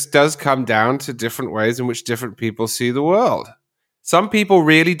think this does come down to different ways in which different people see the world. Some people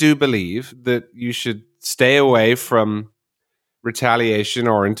really do believe that you should stay away from retaliation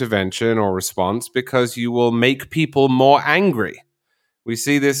or intervention or response because you will make people more angry. We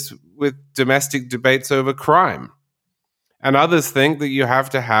see this with domestic debates over crime. And others think that you have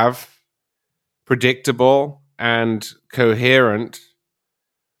to have predictable and coherent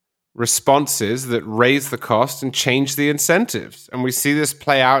responses that raise the cost and change the incentives. And we see this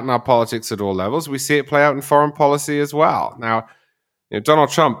play out in our politics at all levels. We see it play out in foreign policy as well. Now,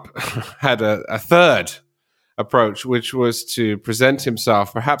 Donald Trump had a third approach, which was to present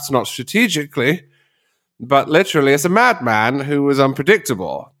himself, perhaps not strategically, but literally as a madman who was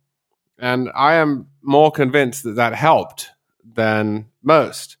unpredictable. And I am more convinced that that helped than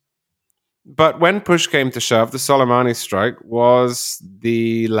most. But when push came to shove, the Soleimani strike was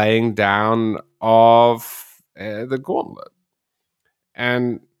the laying down of the gauntlet.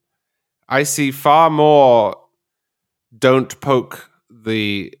 And I see far more don't poke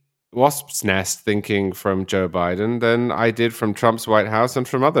the wasp's nest thinking from Joe Biden than I did from Trump's White House and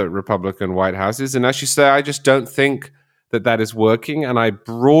from other Republican White Houses. And as you say, I just don't think that that is working. And I,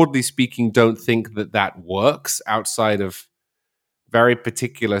 broadly speaking, don't think that that works outside of very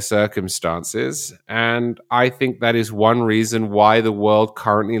particular circumstances. And I think that is one reason why the world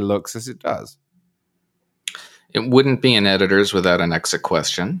currently looks as it does. It wouldn't be an editor's without an exit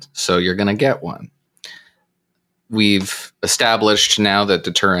question, so you're going to get one. We've established now that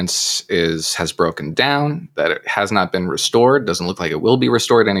deterrence has broken down, that it has not been restored, doesn't look like it will be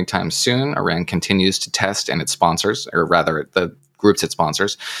restored anytime soon. Iran continues to test, and its sponsors, or rather the groups it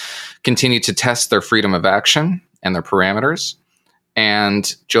sponsors, continue to test their freedom of action and their parameters.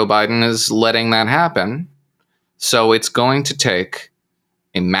 And Joe Biden is letting that happen. So it's going to take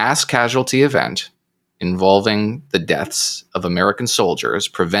a mass casualty event involving the deaths of American soldiers,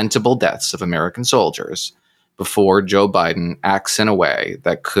 preventable deaths of American soldiers, before Joe Biden acts in a way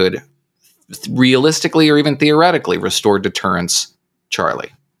that could realistically or even theoretically restore deterrence,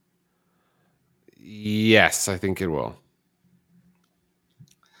 Charlie. Yes, I think it will.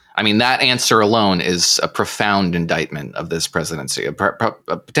 I mean, that answer alone is a profound indictment of this presidency, a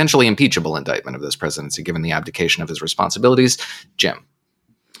potentially impeachable indictment of this presidency, given the abdication of his responsibilities. Jim.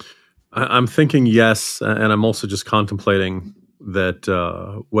 I'm thinking yes, and I'm also just contemplating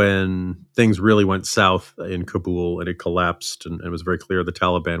that when things really went south in Kabul and it collapsed and it was very clear the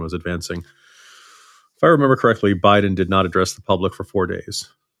Taliban was advancing, if I remember correctly, Biden did not address the public for 4 days.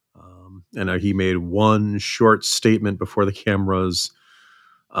 And he made one short statement before the cameras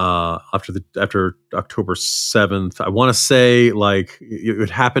after October 7th. I want to say like it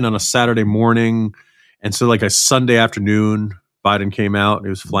happened on a Saturday morning. And so like a Sunday afternoon, Biden came out and he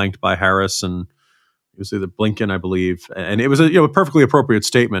was flanked by Harris and it was either Blinken, I believe. And it was a perfectly appropriate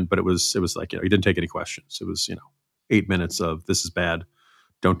statement, but it was like, he didn't take any questions. It was, 8 minutes of this is bad.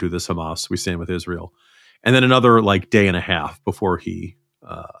 Don't do this, Hamas. We stand with Israel. And then another like day and a half before he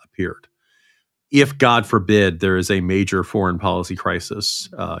appeared. If God forbid there is a major foreign policy crisis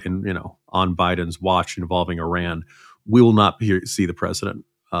on Biden's watch involving Iran, we will not see the president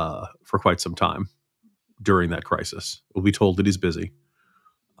for quite some time during that crisis. We'll be told that he's busy.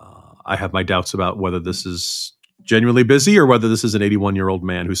 I have my doubts about whether this is genuinely busy or whether this is an 81-year-old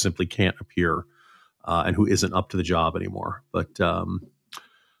man who simply can't appear and who isn't up to the job anymore. But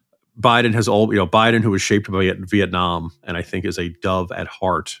Biden Biden, who was shaped by Vietnam and I think is a dove at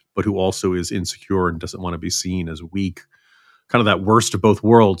heart, but who also is insecure and doesn't want to be seen as weak, kind of that worst of both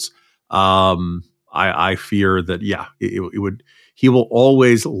worlds. I fear that, he will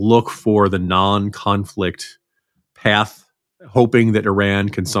always look for the non-conflict path, hoping that Iran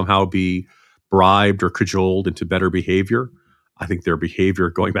can somehow be bribed or cajoled into better behavior. I think their behavior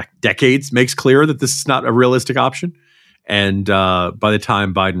going back decades makes clear that this is not a realistic option. And by the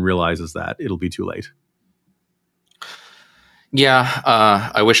time Biden realizes that, it'll be too late. Yeah,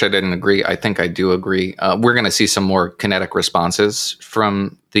 I wish I didn't agree. I think I do agree. We're going to see some more kinetic responses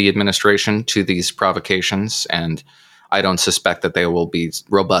from the administration to these provocations, and I don't suspect that they will be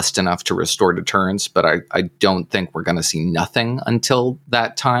robust enough to restore deterrence, but I don't think we're going to see nothing until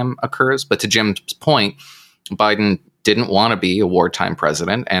that time occurs. But to Jim's point, Biden didn't want to be a wartime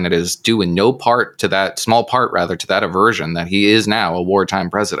president, and it is due in no part to that, small part rather, to that aversion that he is now a wartime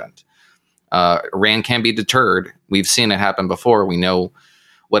president. Iran can be deterred. We've seen it happen before. We know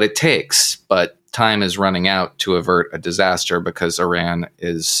what it takes, but time is running out to avert a disaster because Iran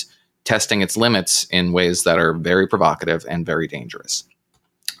is testing its limits in ways that are very provocative and very dangerous.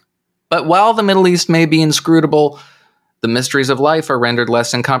 But while the Middle East may be inscrutable, the mysteries of life are rendered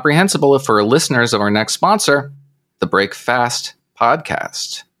less incomprehensible for listeners of our next sponsor, the Break Fast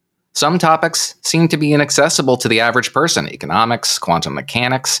podcast. Some topics seem to be inaccessible to the average person: economics, quantum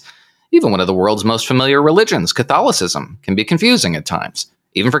mechanics. Even one of the world's most familiar religions, Catholicism, can be confusing at times,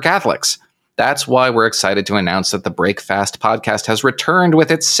 even for Catholics. That's why we're excited to announce that the Break Fast podcast has returned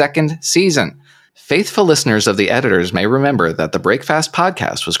with its second season. Faithful listeners of the editors may remember that the Break Fast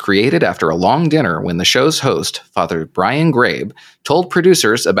podcast was created after a long dinner when the show's host, Father Brian Grabe, told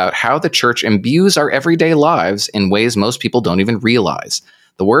producers about how the church imbues our everyday lives in ways most people don't even realize.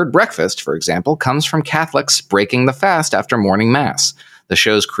 The word breakfast, for example, comes from Catholics breaking the fast after morning mass. The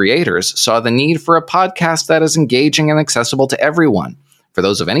show's creators saw the need for a podcast that is engaging and accessible to everyone, for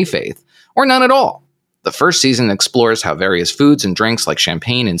those of any faith, or none at all. The first season explores how various foods and drinks like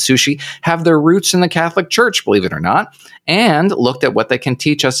champagne and sushi have their roots in the Catholic Church, believe it or not, and looked at what they can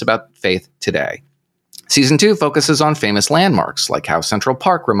teach us about faith today. Season 2 focuses on famous landmarks, like how Central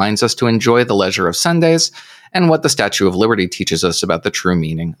Park reminds us to enjoy the leisure of Sundays, and what the Statue of Liberty teaches us about the true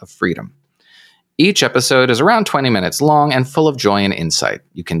meaning of freedom. Each episode is around 20 minutes long and full of joy and insight.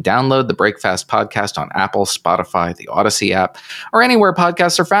 You can download the Breakfast podcast on Apple, Spotify, the Odyssey app, or anywhere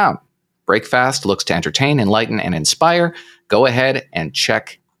podcasts are found. Breakfast looks to entertain, enlighten, and inspire. Go ahead and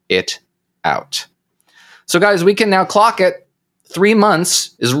check it out. So guys, we can now clock it. 3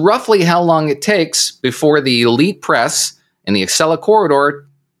 months is roughly how long it takes before the elite press in the Acela corridor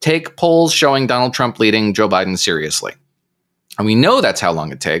take polls showing Donald Trump leading Joe Biden seriously. And we know that's how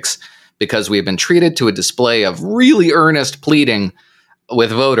long it takes because we have been treated to a display of really earnest pleading with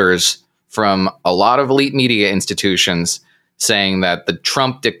voters from a lot of elite media institutions saying that the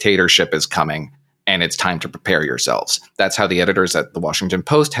Trump dictatorship is coming and it's time to prepare yourselves. That's how the editors at the Washington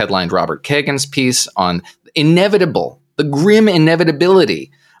Post headlined Robert Kagan's piece on the grim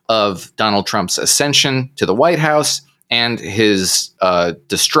inevitability of Donald Trump's ascension to the White House and his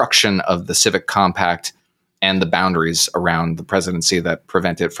destruction of the civic compact and the boundaries around the presidency that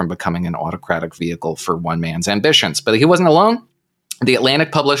prevent it from becoming an autocratic vehicle for one man's ambitions. But he wasn't alone. The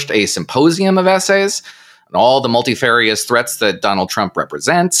Atlantic published a symposium of essays on all the multifarious threats that Donald Trump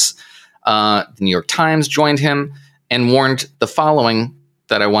represents. The New York Times joined him and warned the following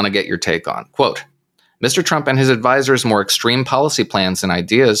that I want to get your take on. Quote, Mr. Trump and his advisors' more extreme policy plans and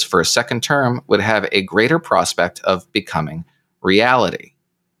ideas for a second term would have a greater prospect of becoming reality.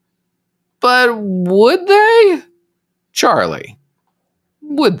 But would they? Charlie,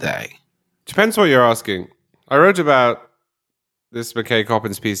 would they? Depends what you're asking. I wrote about this McKay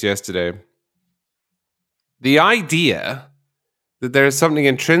Coppins piece yesterday. The idea that there is something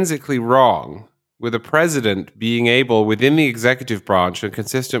intrinsically wrong with a president being able, within the executive branch and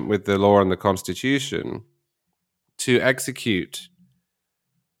consistent with the law and the Constitution, to execute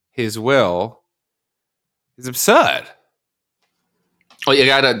his will is absurd. Well, you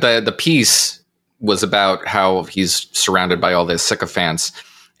got the piece was about how he's surrounded by all these sycophants,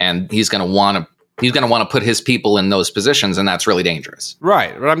 and he's going to want to put his people in those positions, and that's really dangerous.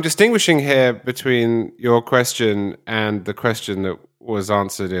 Right. But I'm distinguishing here between your question and the question that was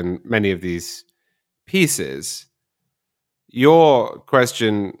answered in many of these pieces. Your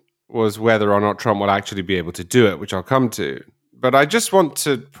question was whether or not Trump will actually be able to do it, which I'll come to. But I just want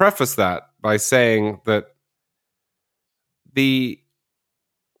to preface that by saying that the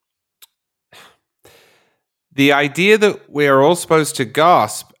idea that we are all supposed to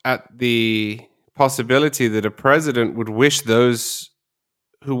gasp at the possibility that a president would wish those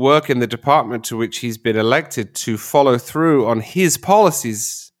who work in the department to which he's been elected to follow through on his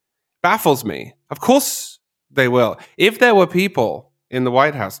policies baffles me. Of course they will. If there were people in the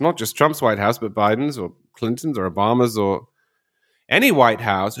White House, not just Trump's White House, but Biden's or Clinton's or Obama's or any White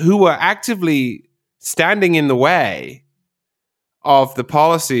House, who were actively standing in the way of the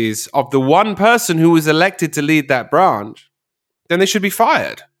policies of the one person who was elected to lead that branch, then they should be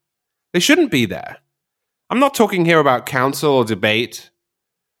fired. They shouldn't be there. I'm not talking here about counsel or debate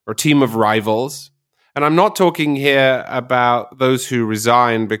or a team of rivals. And I'm not talking here about those who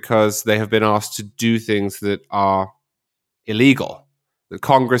resign because they have been asked to do things that are illegal, that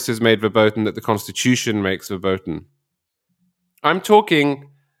Congress has made verboten, that the Constitution makes verboten. I'm talking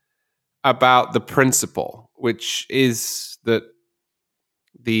about the principle, which is that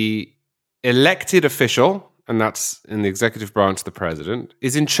the elected official, and that's in the executive branch, the president,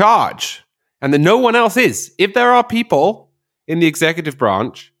 is in charge, and that no one else is. If there are people in the executive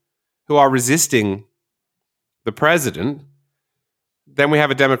branch who are resisting the president, then we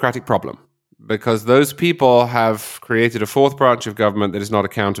have a democratic problem, because those people have created a fourth branch of government that is not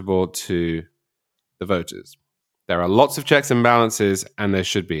accountable to the voters. There are lots of checks and balances, and there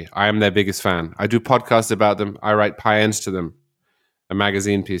should be. I am their biggest fan. I do podcasts about them. I write pie-ends to them and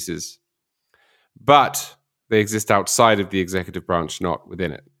magazine pieces. But they exist outside of the executive branch, not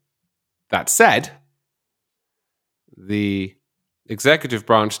within it. That said, the executive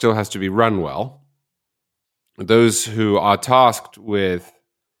branch still has to be run well. Those who are tasked with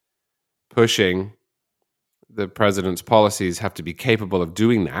pushing the president's policies have to be capable of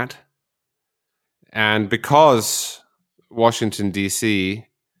doing that. And because Washington, D.C.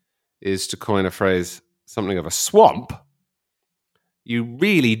 is, to coin a phrase, something of a swamp, you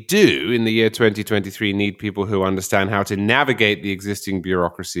really do, in the year 2023, need people who understand how to navigate the existing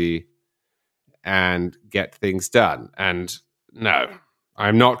bureaucracy and get things done. And no,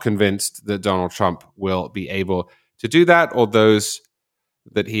 I'm not convinced that Donald Trump will be able to do that, or those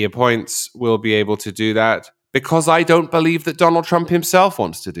that he appoints will be able to do that, because I don't believe that Donald Trump himself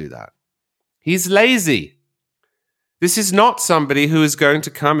wants to do that. He's lazy. This is not somebody who is going to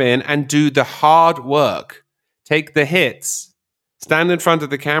come in and do the hard work, take the hits, stand in front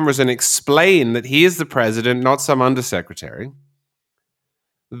of the cameras and explain that he is the president, not some undersecretary,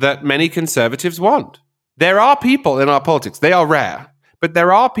 that many conservatives want. There are people in our politics, they are rare, but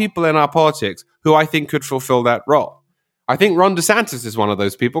there are people in our politics who I think could fulfill that role. I think Ron DeSantis is one of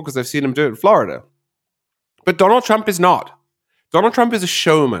those people because I've seen him do it in Florida. But Donald Trump is not. Donald Trump is a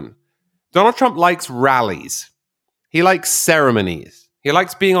showman. Donald Trump likes rallies. He likes ceremonies. He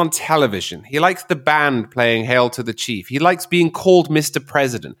likes being on television. He likes the band playing Hail to the Chief. He likes being called Mr.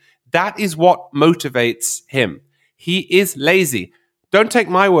 President. That is what motivates him. He is lazy. Don't take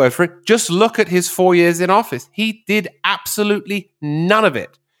my word for it. Just look at his 4 years in office. He did absolutely none of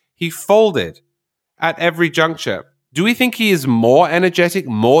it. He folded at every juncture. Do we think he is more energetic,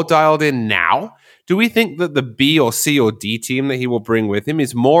 more dialed in now? Do we think that the B or C or D team that he will bring with him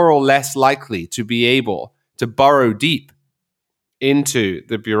is more or less likely to be able to burrow deep into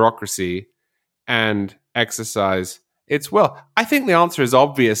the bureaucracy and exercise its will? I think the answer is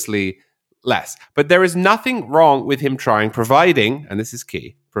obviously less. But there is nothing wrong with him trying, providing, and this is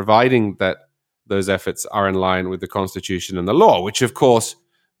key, providing that those efforts are in line with the Constitution and the law, which, of course,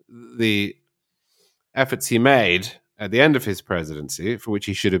 the efforts he made at the end of his presidency, for which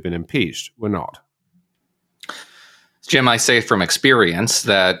he should have been impeached, were not. Jim, I say from experience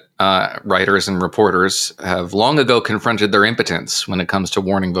that writers and reporters have long ago confronted their impotence when it comes to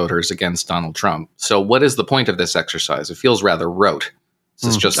warning voters against Donald Trump. So what is the point of this exercise? It feels rather rote. Is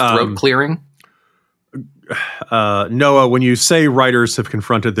this just throat clearing? Noah, when you say writers have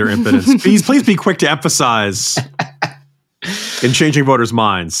confronted their impotence, please be quick to emphasize in changing voters'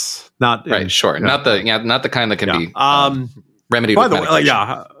 minds. Not in, right, sure. Not the kind that can be remedied by with the way,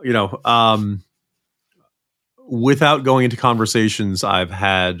 medication. Without going into conversations I've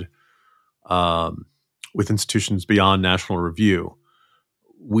had with institutions beyond National Review,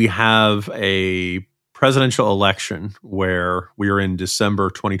 we have a presidential election where we are in December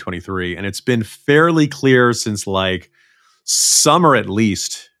 2023, and it's been fairly clear since like summer at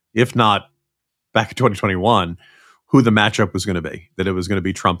least, if not back in 2021, who the matchup was going to be, that it was going to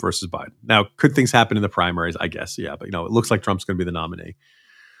be Trump versus Biden. Now, could things happen in the primaries? I guess, yeah, but it looks like Trump's going to be the nominee.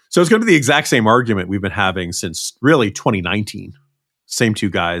 So it's going to be the exact same argument we've been having since really 2019. Same two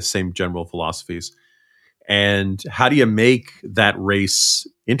guys, same general philosophies. And how do you make that race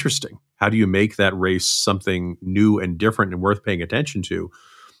interesting? How do you make that race something new and different and worth paying attention to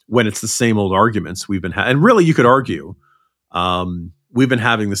when it's the same old arguments we've been having? And really, you could argue we've been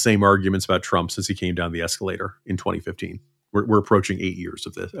having the same arguments about Trump since he came down the escalator in 2015. We're approaching 8 years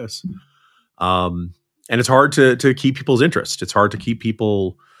of this. And it's hard to keep people's interest. It's hard to keep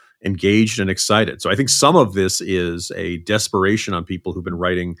people engaged and excited. So I think some of this is a desperation on people who've been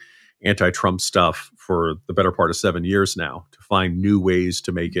writing anti-Trump stuff for the better part of 7 years now to find new ways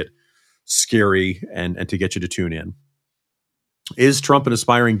to make it scary and to get you to tune in. Is Trump an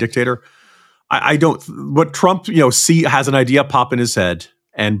aspiring dictator? I don't. What Trump, has an idea pop in his head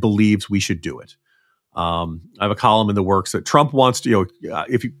and believes we should do it. I have a column in the works that Trump wants to,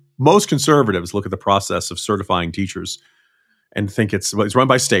 most conservatives look at the process of certifying teachers and think it's run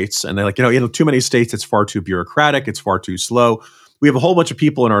by states. And they're like, too many states, it's far too bureaucratic, it's far too slow. We have a whole bunch of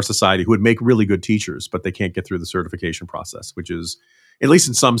people in our society who would make really good teachers, but they can't get through the certification process, which is, at least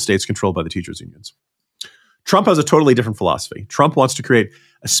in some states, controlled by the teachers' unions. Trump has a totally different philosophy. Trump wants to create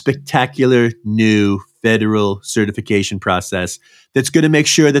a spectacular new federal certification process that's going to make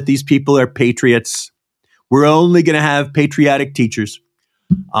sure that these people are patriots. We're only going to have patriotic teachers.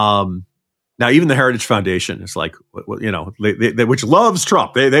 Now, even the Heritage Foundation is like, they, which loves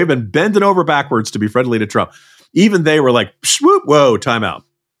Trump. They've been bending over backwards to be friendly to Trump. Even they were like, whoa, time out.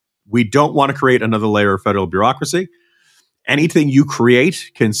 We don't want to create another layer of federal bureaucracy. Anything you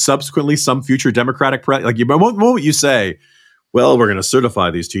create can subsequently some future Democratic the moment you say, well, we're going to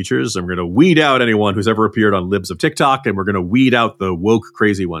certify these teachers and we're going to weed out anyone who's ever appeared on Libs of TikTok and we're going to weed out the woke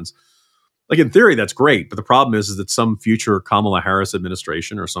crazy ones. Like in theory, that's great. But the problem is that some future Kamala Harris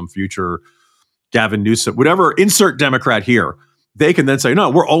administration or some future Gavin Newsom, whatever, insert Democrat here, they can then say, no,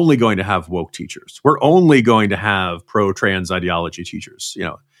 we're only going to have woke teachers. We're only going to have pro-trans ideology teachers.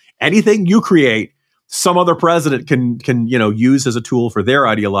 Anything you create, some other president can use as a tool for their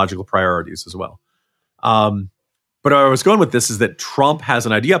ideological priorities as well. But where I was going with this is that Trump has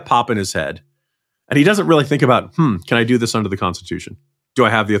an idea pop in his head, and he doesn't really think about, can I do this under the Constitution? Do I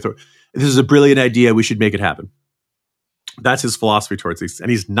have the authority? This is a brilliant idea. We should make it happen. That's his philosophy towards these. And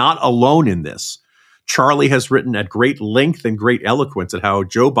he's not alone in this. Charlie has written at great length and great eloquence at how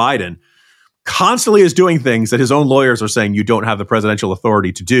Joe Biden constantly is doing things that his own lawyers are saying you don't have the presidential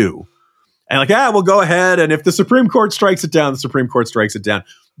authority to do. And we'll go ahead. And if the Supreme Court strikes it down, the Supreme Court strikes it down.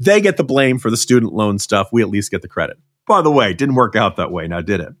 They get the blame for the student loan stuff. We at least get the credit. By the way, it didn't work out that way. Now,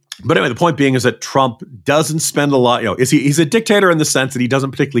 did it? But anyway, the point being is that Trump doesn't spend a lot. He's a dictator in the sense that he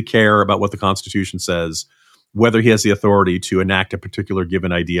doesn't particularly care about what the Constitution says, whether he has the authority to enact a particular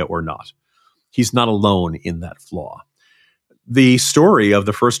given idea or not. He's not alone in that flaw. The story of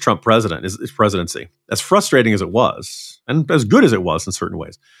the first Trump presidency, as frustrating as it was, and as good as it was in certain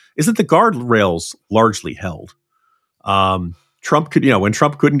ways, is that the guardrails largely held. Trump could, when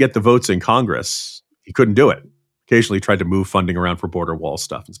Trump couldn't get the votes in Congress, he couldn't do it. Occasionally tried to move funding around for border wall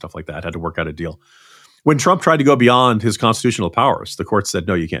stuff and stuff like that, had to work out a deal. When Trump tried to go beyond his constitutional powers, the court said,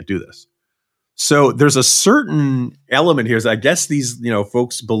 no, you can't do this. So there's a certain element here. I guess these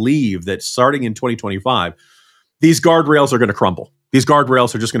folks believe that starting in 2025, these guardrails are going to crumble. These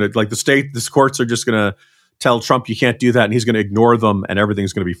guardrails are just going to, the courts are just going to tell Trump you can't do that, and he's going to ignore them, and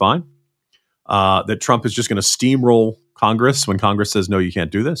everything's going to be fine. That Trump is just going to steamroll Congress when Congress says, no, you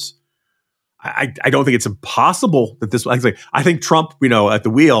can't do this. I don't think it's impossible that this. I think Trump, at the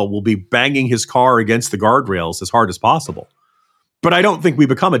wheel, will be banging his car against the guardrails as hard as possible. But I don't think we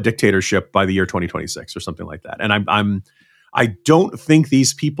become a dictatorship by the year 2026 or something like that. And I don't think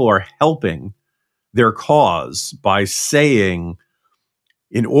these people are helping their cause by saying,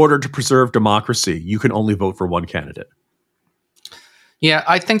 in order to preserve democracy, you can only vote for one candidate. Yeah,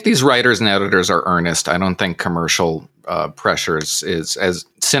 I think these writers and editors are earnest. I don't think commercial pressures is as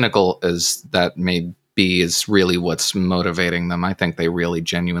cynical as that may be is really what's motivating them. I think they really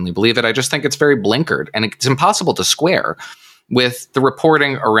genuinely believe it. I just think it's very blinkered, and it's impossible to square with the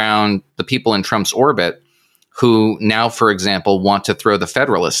reporting around the people in Trump's orbit who now, for example, want to throw the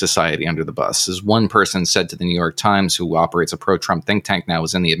Federalist Society under the bus. As one person said to the New York Times, who operates a pro-Trump think tank now,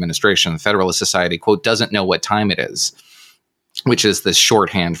 is in the administration, the Federalist Society, quote, doesn't know what time it is, which is this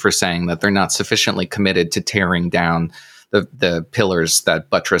shorthand for saying that they're not sufficiently committed to tearing down the pillars that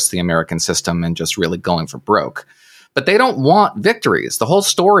buttress the American system and just really going for broke. But they don't want victories. The whole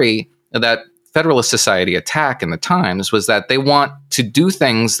story that Federalist Society attack in the Times was that they want to do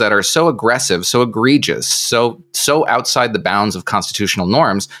things that are so aggressive, so egregious, so outside the bounds of constitutional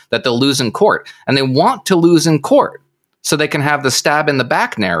norms that they'll lose in court. And they want to lose in court so they can have the stab in the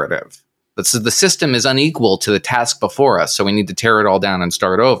back narrative. The system is unequal to the task before us, so we need to tear it all down and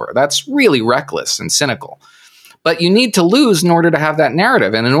start over. That's really reckless and cynical. But you need to lose in order to have that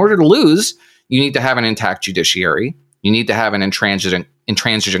narrative. And in order to lose, you need to have an intact judiciary. You need to have an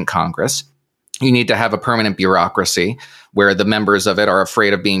intransigent Congress. You need to have a permanent bureaucracy where the members of it are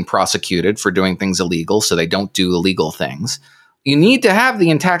afraid of being prosecuted for doing things illegal, so they don't do illegal things. You need to have the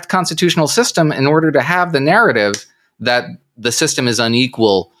intact constitutional system in order to have the narrative that the system is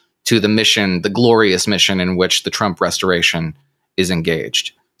unequal to the mission, the glorious mission in which the Trump restoration is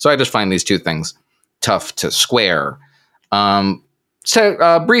engaged. So I just find these two things tough to square.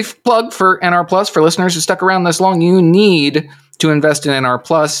 So brief plug for NR Plus for listeners who stuck around this long. You need to invest in NR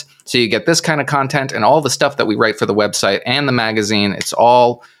Plus so you get this kind of content and all the stuff that we write for the website and the magazine. It's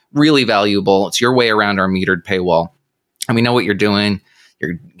all really valuable. It's your way around our metered paywall. And we know what you're doing.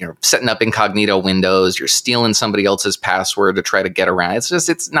 You're setting up incognito windows. You're stealing somebody else's password to try to get around.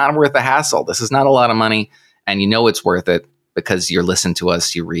 It's not worth the hassle. This is not a lot of money. And you know it's worth it because you listen to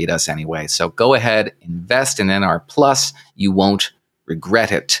us, you read us anyway. So go ahead, invest in NR Plus. You won't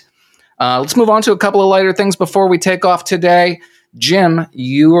regret it. Let's move on to a couple of lighter things before we take off today. Jim,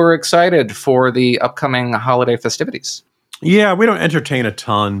 you are excited for the upcoming holiday festivities. Yeah, we don't entertain a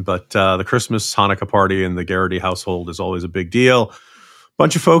ton, but the Christmas Hanukkah party in the Garrity household is always a big deal.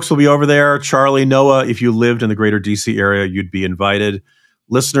 Bunch of folks will be over there. Charlie, Noah, if you lived in the greater DC area, you'd be invited.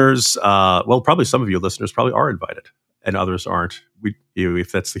 Listeners, probably some of you listeners probably are invited and others aren't.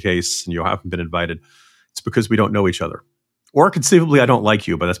 If that's the case and you haven't been invited, it's because we don't know each other. Or conceivably, I don't like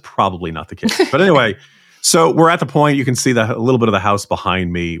you, but that's probably not the case. But anyway, so we're at the point, you can see a little bit of the house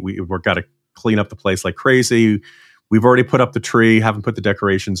behind me. We've got to clean up the place like crazy. We've already put up the tree, haven't put the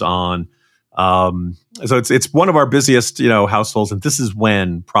decorations on. So it's one of our busiest, households. And this is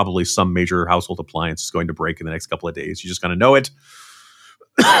when probably some major household appliance is going to break in the next couple of days. You just kind of know it.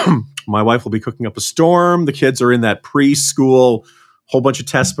 My wife will be cooking up a storm. The kids are in that preschool, whole bunch of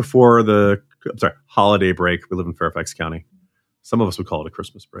tests before the holiday break. We live in Fairfax County. Some of us would call it a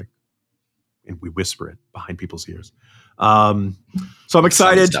Christmas break. And we whisper it behind people's ears. So I'm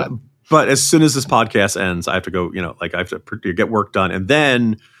excited. But as soon as this podcast ends, I have to go, I have to get work done and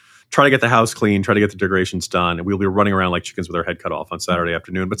then try to get the house clean, try to get the decorations done. And we'll be running around like chickens with our head cut off on Saturday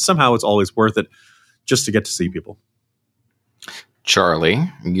afternoon. But somehow it's always worth it just to get to see people. Charlie,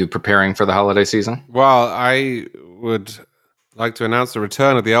 are you preparing for the holiday season? Well, I would like to announce the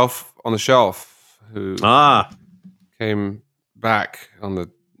return of the elf on the shelf who came back on the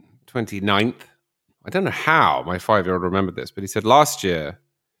 29th. I don't know how my 5-year-old remembered this, but he said last year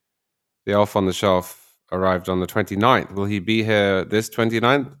the elf on the shelf arrived on the 29th. Will he be here this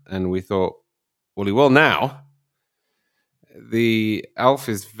 29th? And we thought, well, he will now. The elf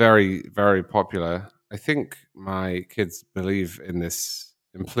is very, very popular. I think my kids believe in this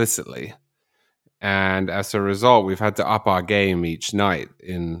implicitly. And as a result, we've had to up our game each night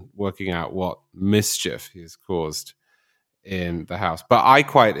in working out what mischief he's caused in the house. But I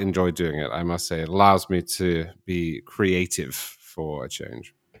quite enjoy doing it, I must say. It allows me to be creative for a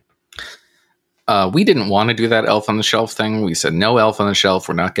change. We didn't want to do that elf on the shelf thing. We said, no elf on the shelf.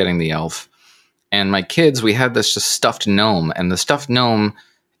 We're not getting the elf. And my kids, we had this just stuffed gnome. And the stuffed gnome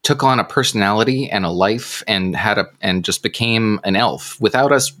took on a personality and a life and just became an elf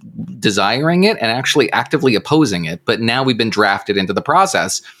without us desiring it and actually actively opposing it. But now we've been drafted into the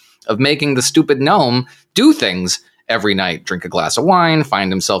process of making the stupid gnome do things every night, drink a glass of wine, find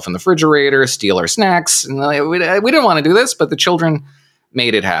himself in the refrigerator, steal our snacks. And we didn't want to do this, but the children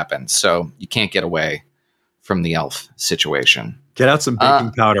made it happen. So you can't get away from the elf situation. Get out some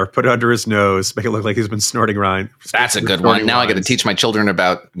baking powder, put it under his nose, make it look like he's been snorting wine. That's a good one. Now I got to teach my children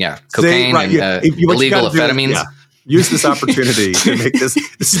about cocaine and illegal amphetamines. Use this opportunity to make this.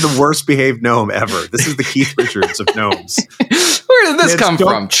 This is the worst behaved gnome ever. This is the Keith Richards of gnomes. Where did this come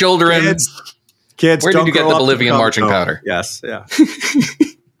from? Children. Kids. Where did you get the Bolivian marching powder? Yes. Yeah.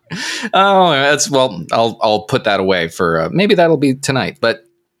 I'll put that away for maybe that'll be tonight. But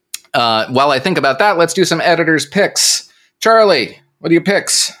while I think about that, let's do some editor's picks. Charlie, what are your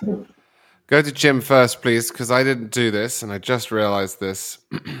picks? Go to Jim first, please, because I didn't do this and I just realized this.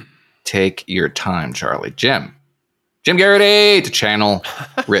 Take your time, Charlie. Jim Garrity to channel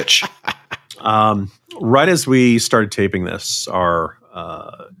Rich. Right as we started taping this, our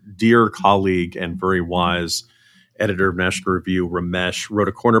dear colleague and very wise editor of National Review, Ramesh, wrote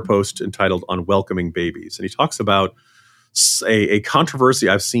a corner post entitled Unwelcoming Babies. And he talks about a controversy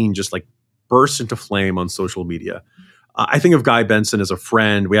I've seen just like burst into flame on social media. I think of Guy Benson as a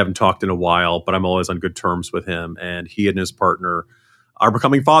friend. We haven't talked in a while, but I'm always on good terms with him. And he and his partner are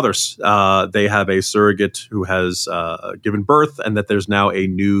becoming fathers. They have a surrogate who has given birth, and that there's now a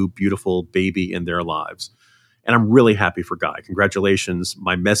new, beautiful baby in their lives. And I'm really happy for Guy. Congratulations.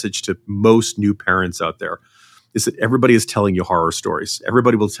 My message to most new parents out there is that everybody is telling you horror stories.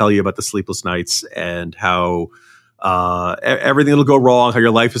 Everybody will tell you about the sleepless nights and how everything will go wrong, how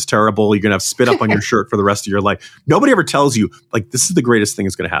your life is terrible. You're going to have spit up on your shirt for the rest of your life. Nobody ever tells you, like, this is the greatest thing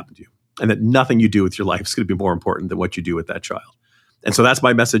that's going to happen to you, and that nothing you do with your life is going to be more important than what you do with that child. And so that's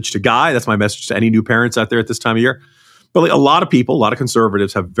my message to Guy. That's my message to any new parents out there at this time of year. But like, a lot of people, a lot of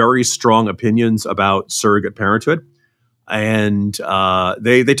conservatives have very strong opinions about surrogate parenthood. And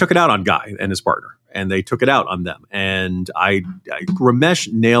they took it out on Guy and his partner. And they took it out on them. And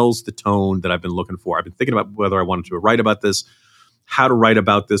Ramesh nails the tone that I've been looking for. I've been thinking about whether I wanted to write about this, how to write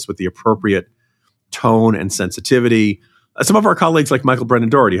about this with the appropriate tone and sensitivity. Some of our colleagues like Michael Brennan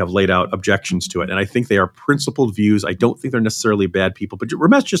Doherty have laid out objections to it, and I think they are principled views. I don't think they're necessarily bad people, but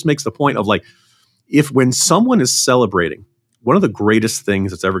Ramesh just makes the point of like, if when someone is celebrating one of the greatest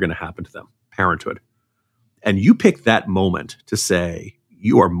things that's ever going to happen to them, parenthood, and you pick that moment to say,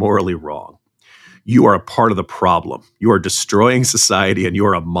 you are morally wrong, you are a part of the problem, you are destroying society, and you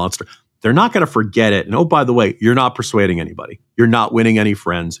are a monster, they're not going to forget it. And oh, by the way, you're not persuading anybody. You're not winning any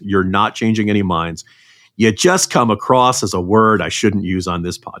friends. You're not changing any minds. You just come across as a word I shouldn't use on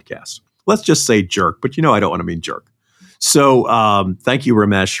this podcast. Let's just say jerk, but I don't want to mean jerk. So thank you,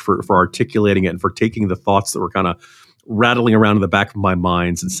 Ramesh, for articulating it and for taking the thoughts that were kind of rattling around in the back of my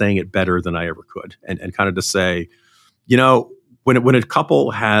mind and saying it better than I ever could. And kind of to say, when a couple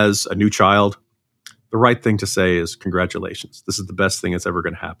has a new child, the right thing to say is congratulations. This is the best thing that's ever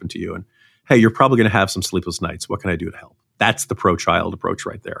going to happen to you. And hey, you're probably going to have some sleepless nights. What can I do to help? That's the pro-child approach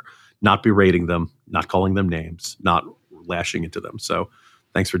right there. Not berating them, not calling them names, not lashing into them. So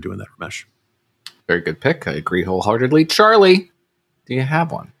thanks for doing that, Ramesh. Very good pick. I agree wholeheartedly. Charlie, do you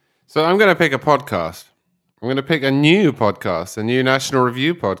have one? So I'm going to pick a podcast. I'm going to pick a new podcast, a new National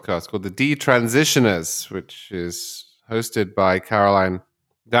Review podcast called The Detransitioners, which is hosted by Caroline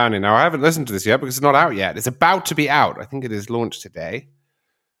Downey. Now, I haven't listened to this yet because it's not out yet. It's about to be out. I think it is launched today.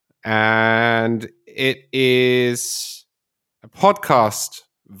 And it is a podcast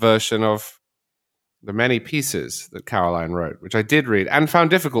version of the many pieces that Caroline wrote, which I did read and found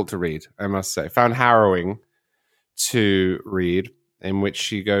difficult to read, I must say. Found harrowing to read, in which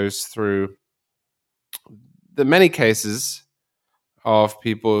she goes through the many cases of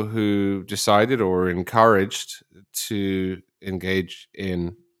people who decided or were encouraged to engage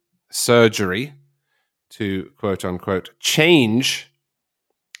in surgery to, quote unquote, change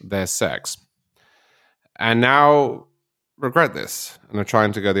their sex. And now regret this and are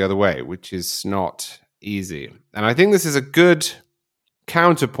trying to go the other way, which is not easy. And I think this is a good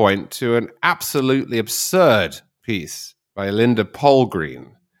counterpoint to an absolutely absurd piece by Linda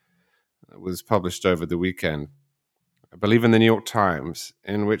Polgreen that was published over the weekend, I believe in the New York Times,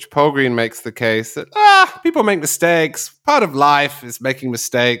 in which Polgreen makes the case that people make mistakes. Part of life is making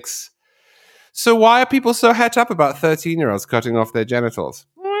mistakes. So why are people so het up about 13-year-olds cutting off their genitals?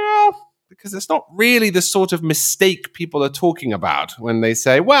 Because it's not really the sort of mistake people are talking about when they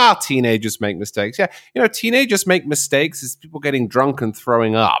say, well, teenagers make mistakes. Yeah, teenagers make mistakes. It's people getting drunk and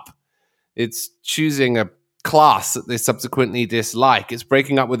throwing up. It's choosing a class that they subsequently dislike. It's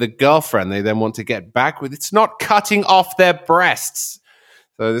breaking up with a girlfriend they then want to get back with. It's not cutting off their breasts.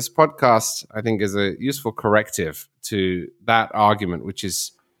 So this podcast, I think, is a useful corrective to that argument, which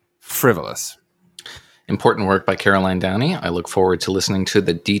is frivolous. Important work by Caroline Downey. I look forward to listening to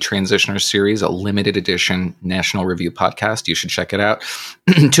the Detransitioners series, a limited edition National Review podcast. You should check it out.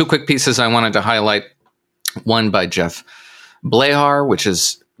 Two quick pieces I wanted to highlight. One by Jeff Blehar, which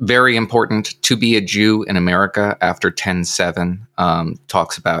is very important. To be a Jew in America after 10/7,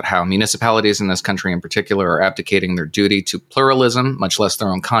 talks about how municipalities in this country in particular are abdicating their duty to pluralism, much less their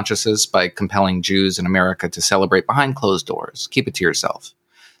own consciences, by compelling Jews in America to celebrate behind closed doors. Keep it to yourself,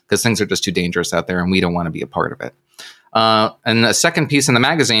 because things are just too dangerous out there and we don't want to be a part of it. And a second piece in the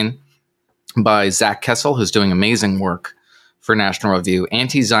magazine by Zach Kessel, who's doing amazing work for National Review,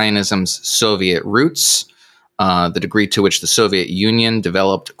 Anti-Zionism's Soviet Roots, the degree to which the Soviet Union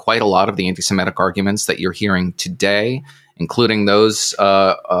developed quite a lot of the anti-Semitic arguments that you're hearing today, including those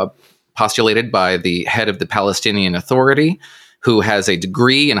postulated by the head of the Palestinian Authority, who has a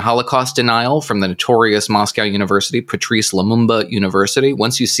degree in Holocaust denial from the notorious Moscow University, Patrice Lumumba University.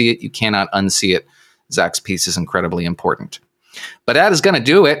 Once you see it, you cannot unsee it. Zach's piece is incredibly important. But that is going to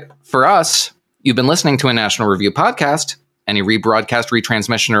do it for us. You've been listening to a National Review podcast. Any rebroadcast,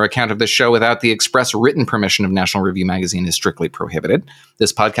 retransmission, or account of this show without the express written permission of National Review Magazine is strictly prohibited.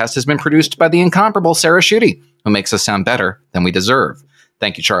 This podcast has been produced by the incomparable Sarah Schutte, who makes us sound better than we deserve.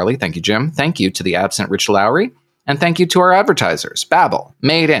 Thank you, Charlie. Thank you, Jim. Thank you to the absent Rich Lowry. And thank you to our advertisers, Babbel,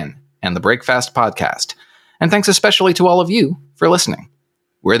 Made In, and the Breakfast Podcast. And thanks especially to all of you for listening.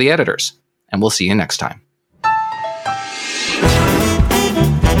 We're the editors, and we'll see you next time.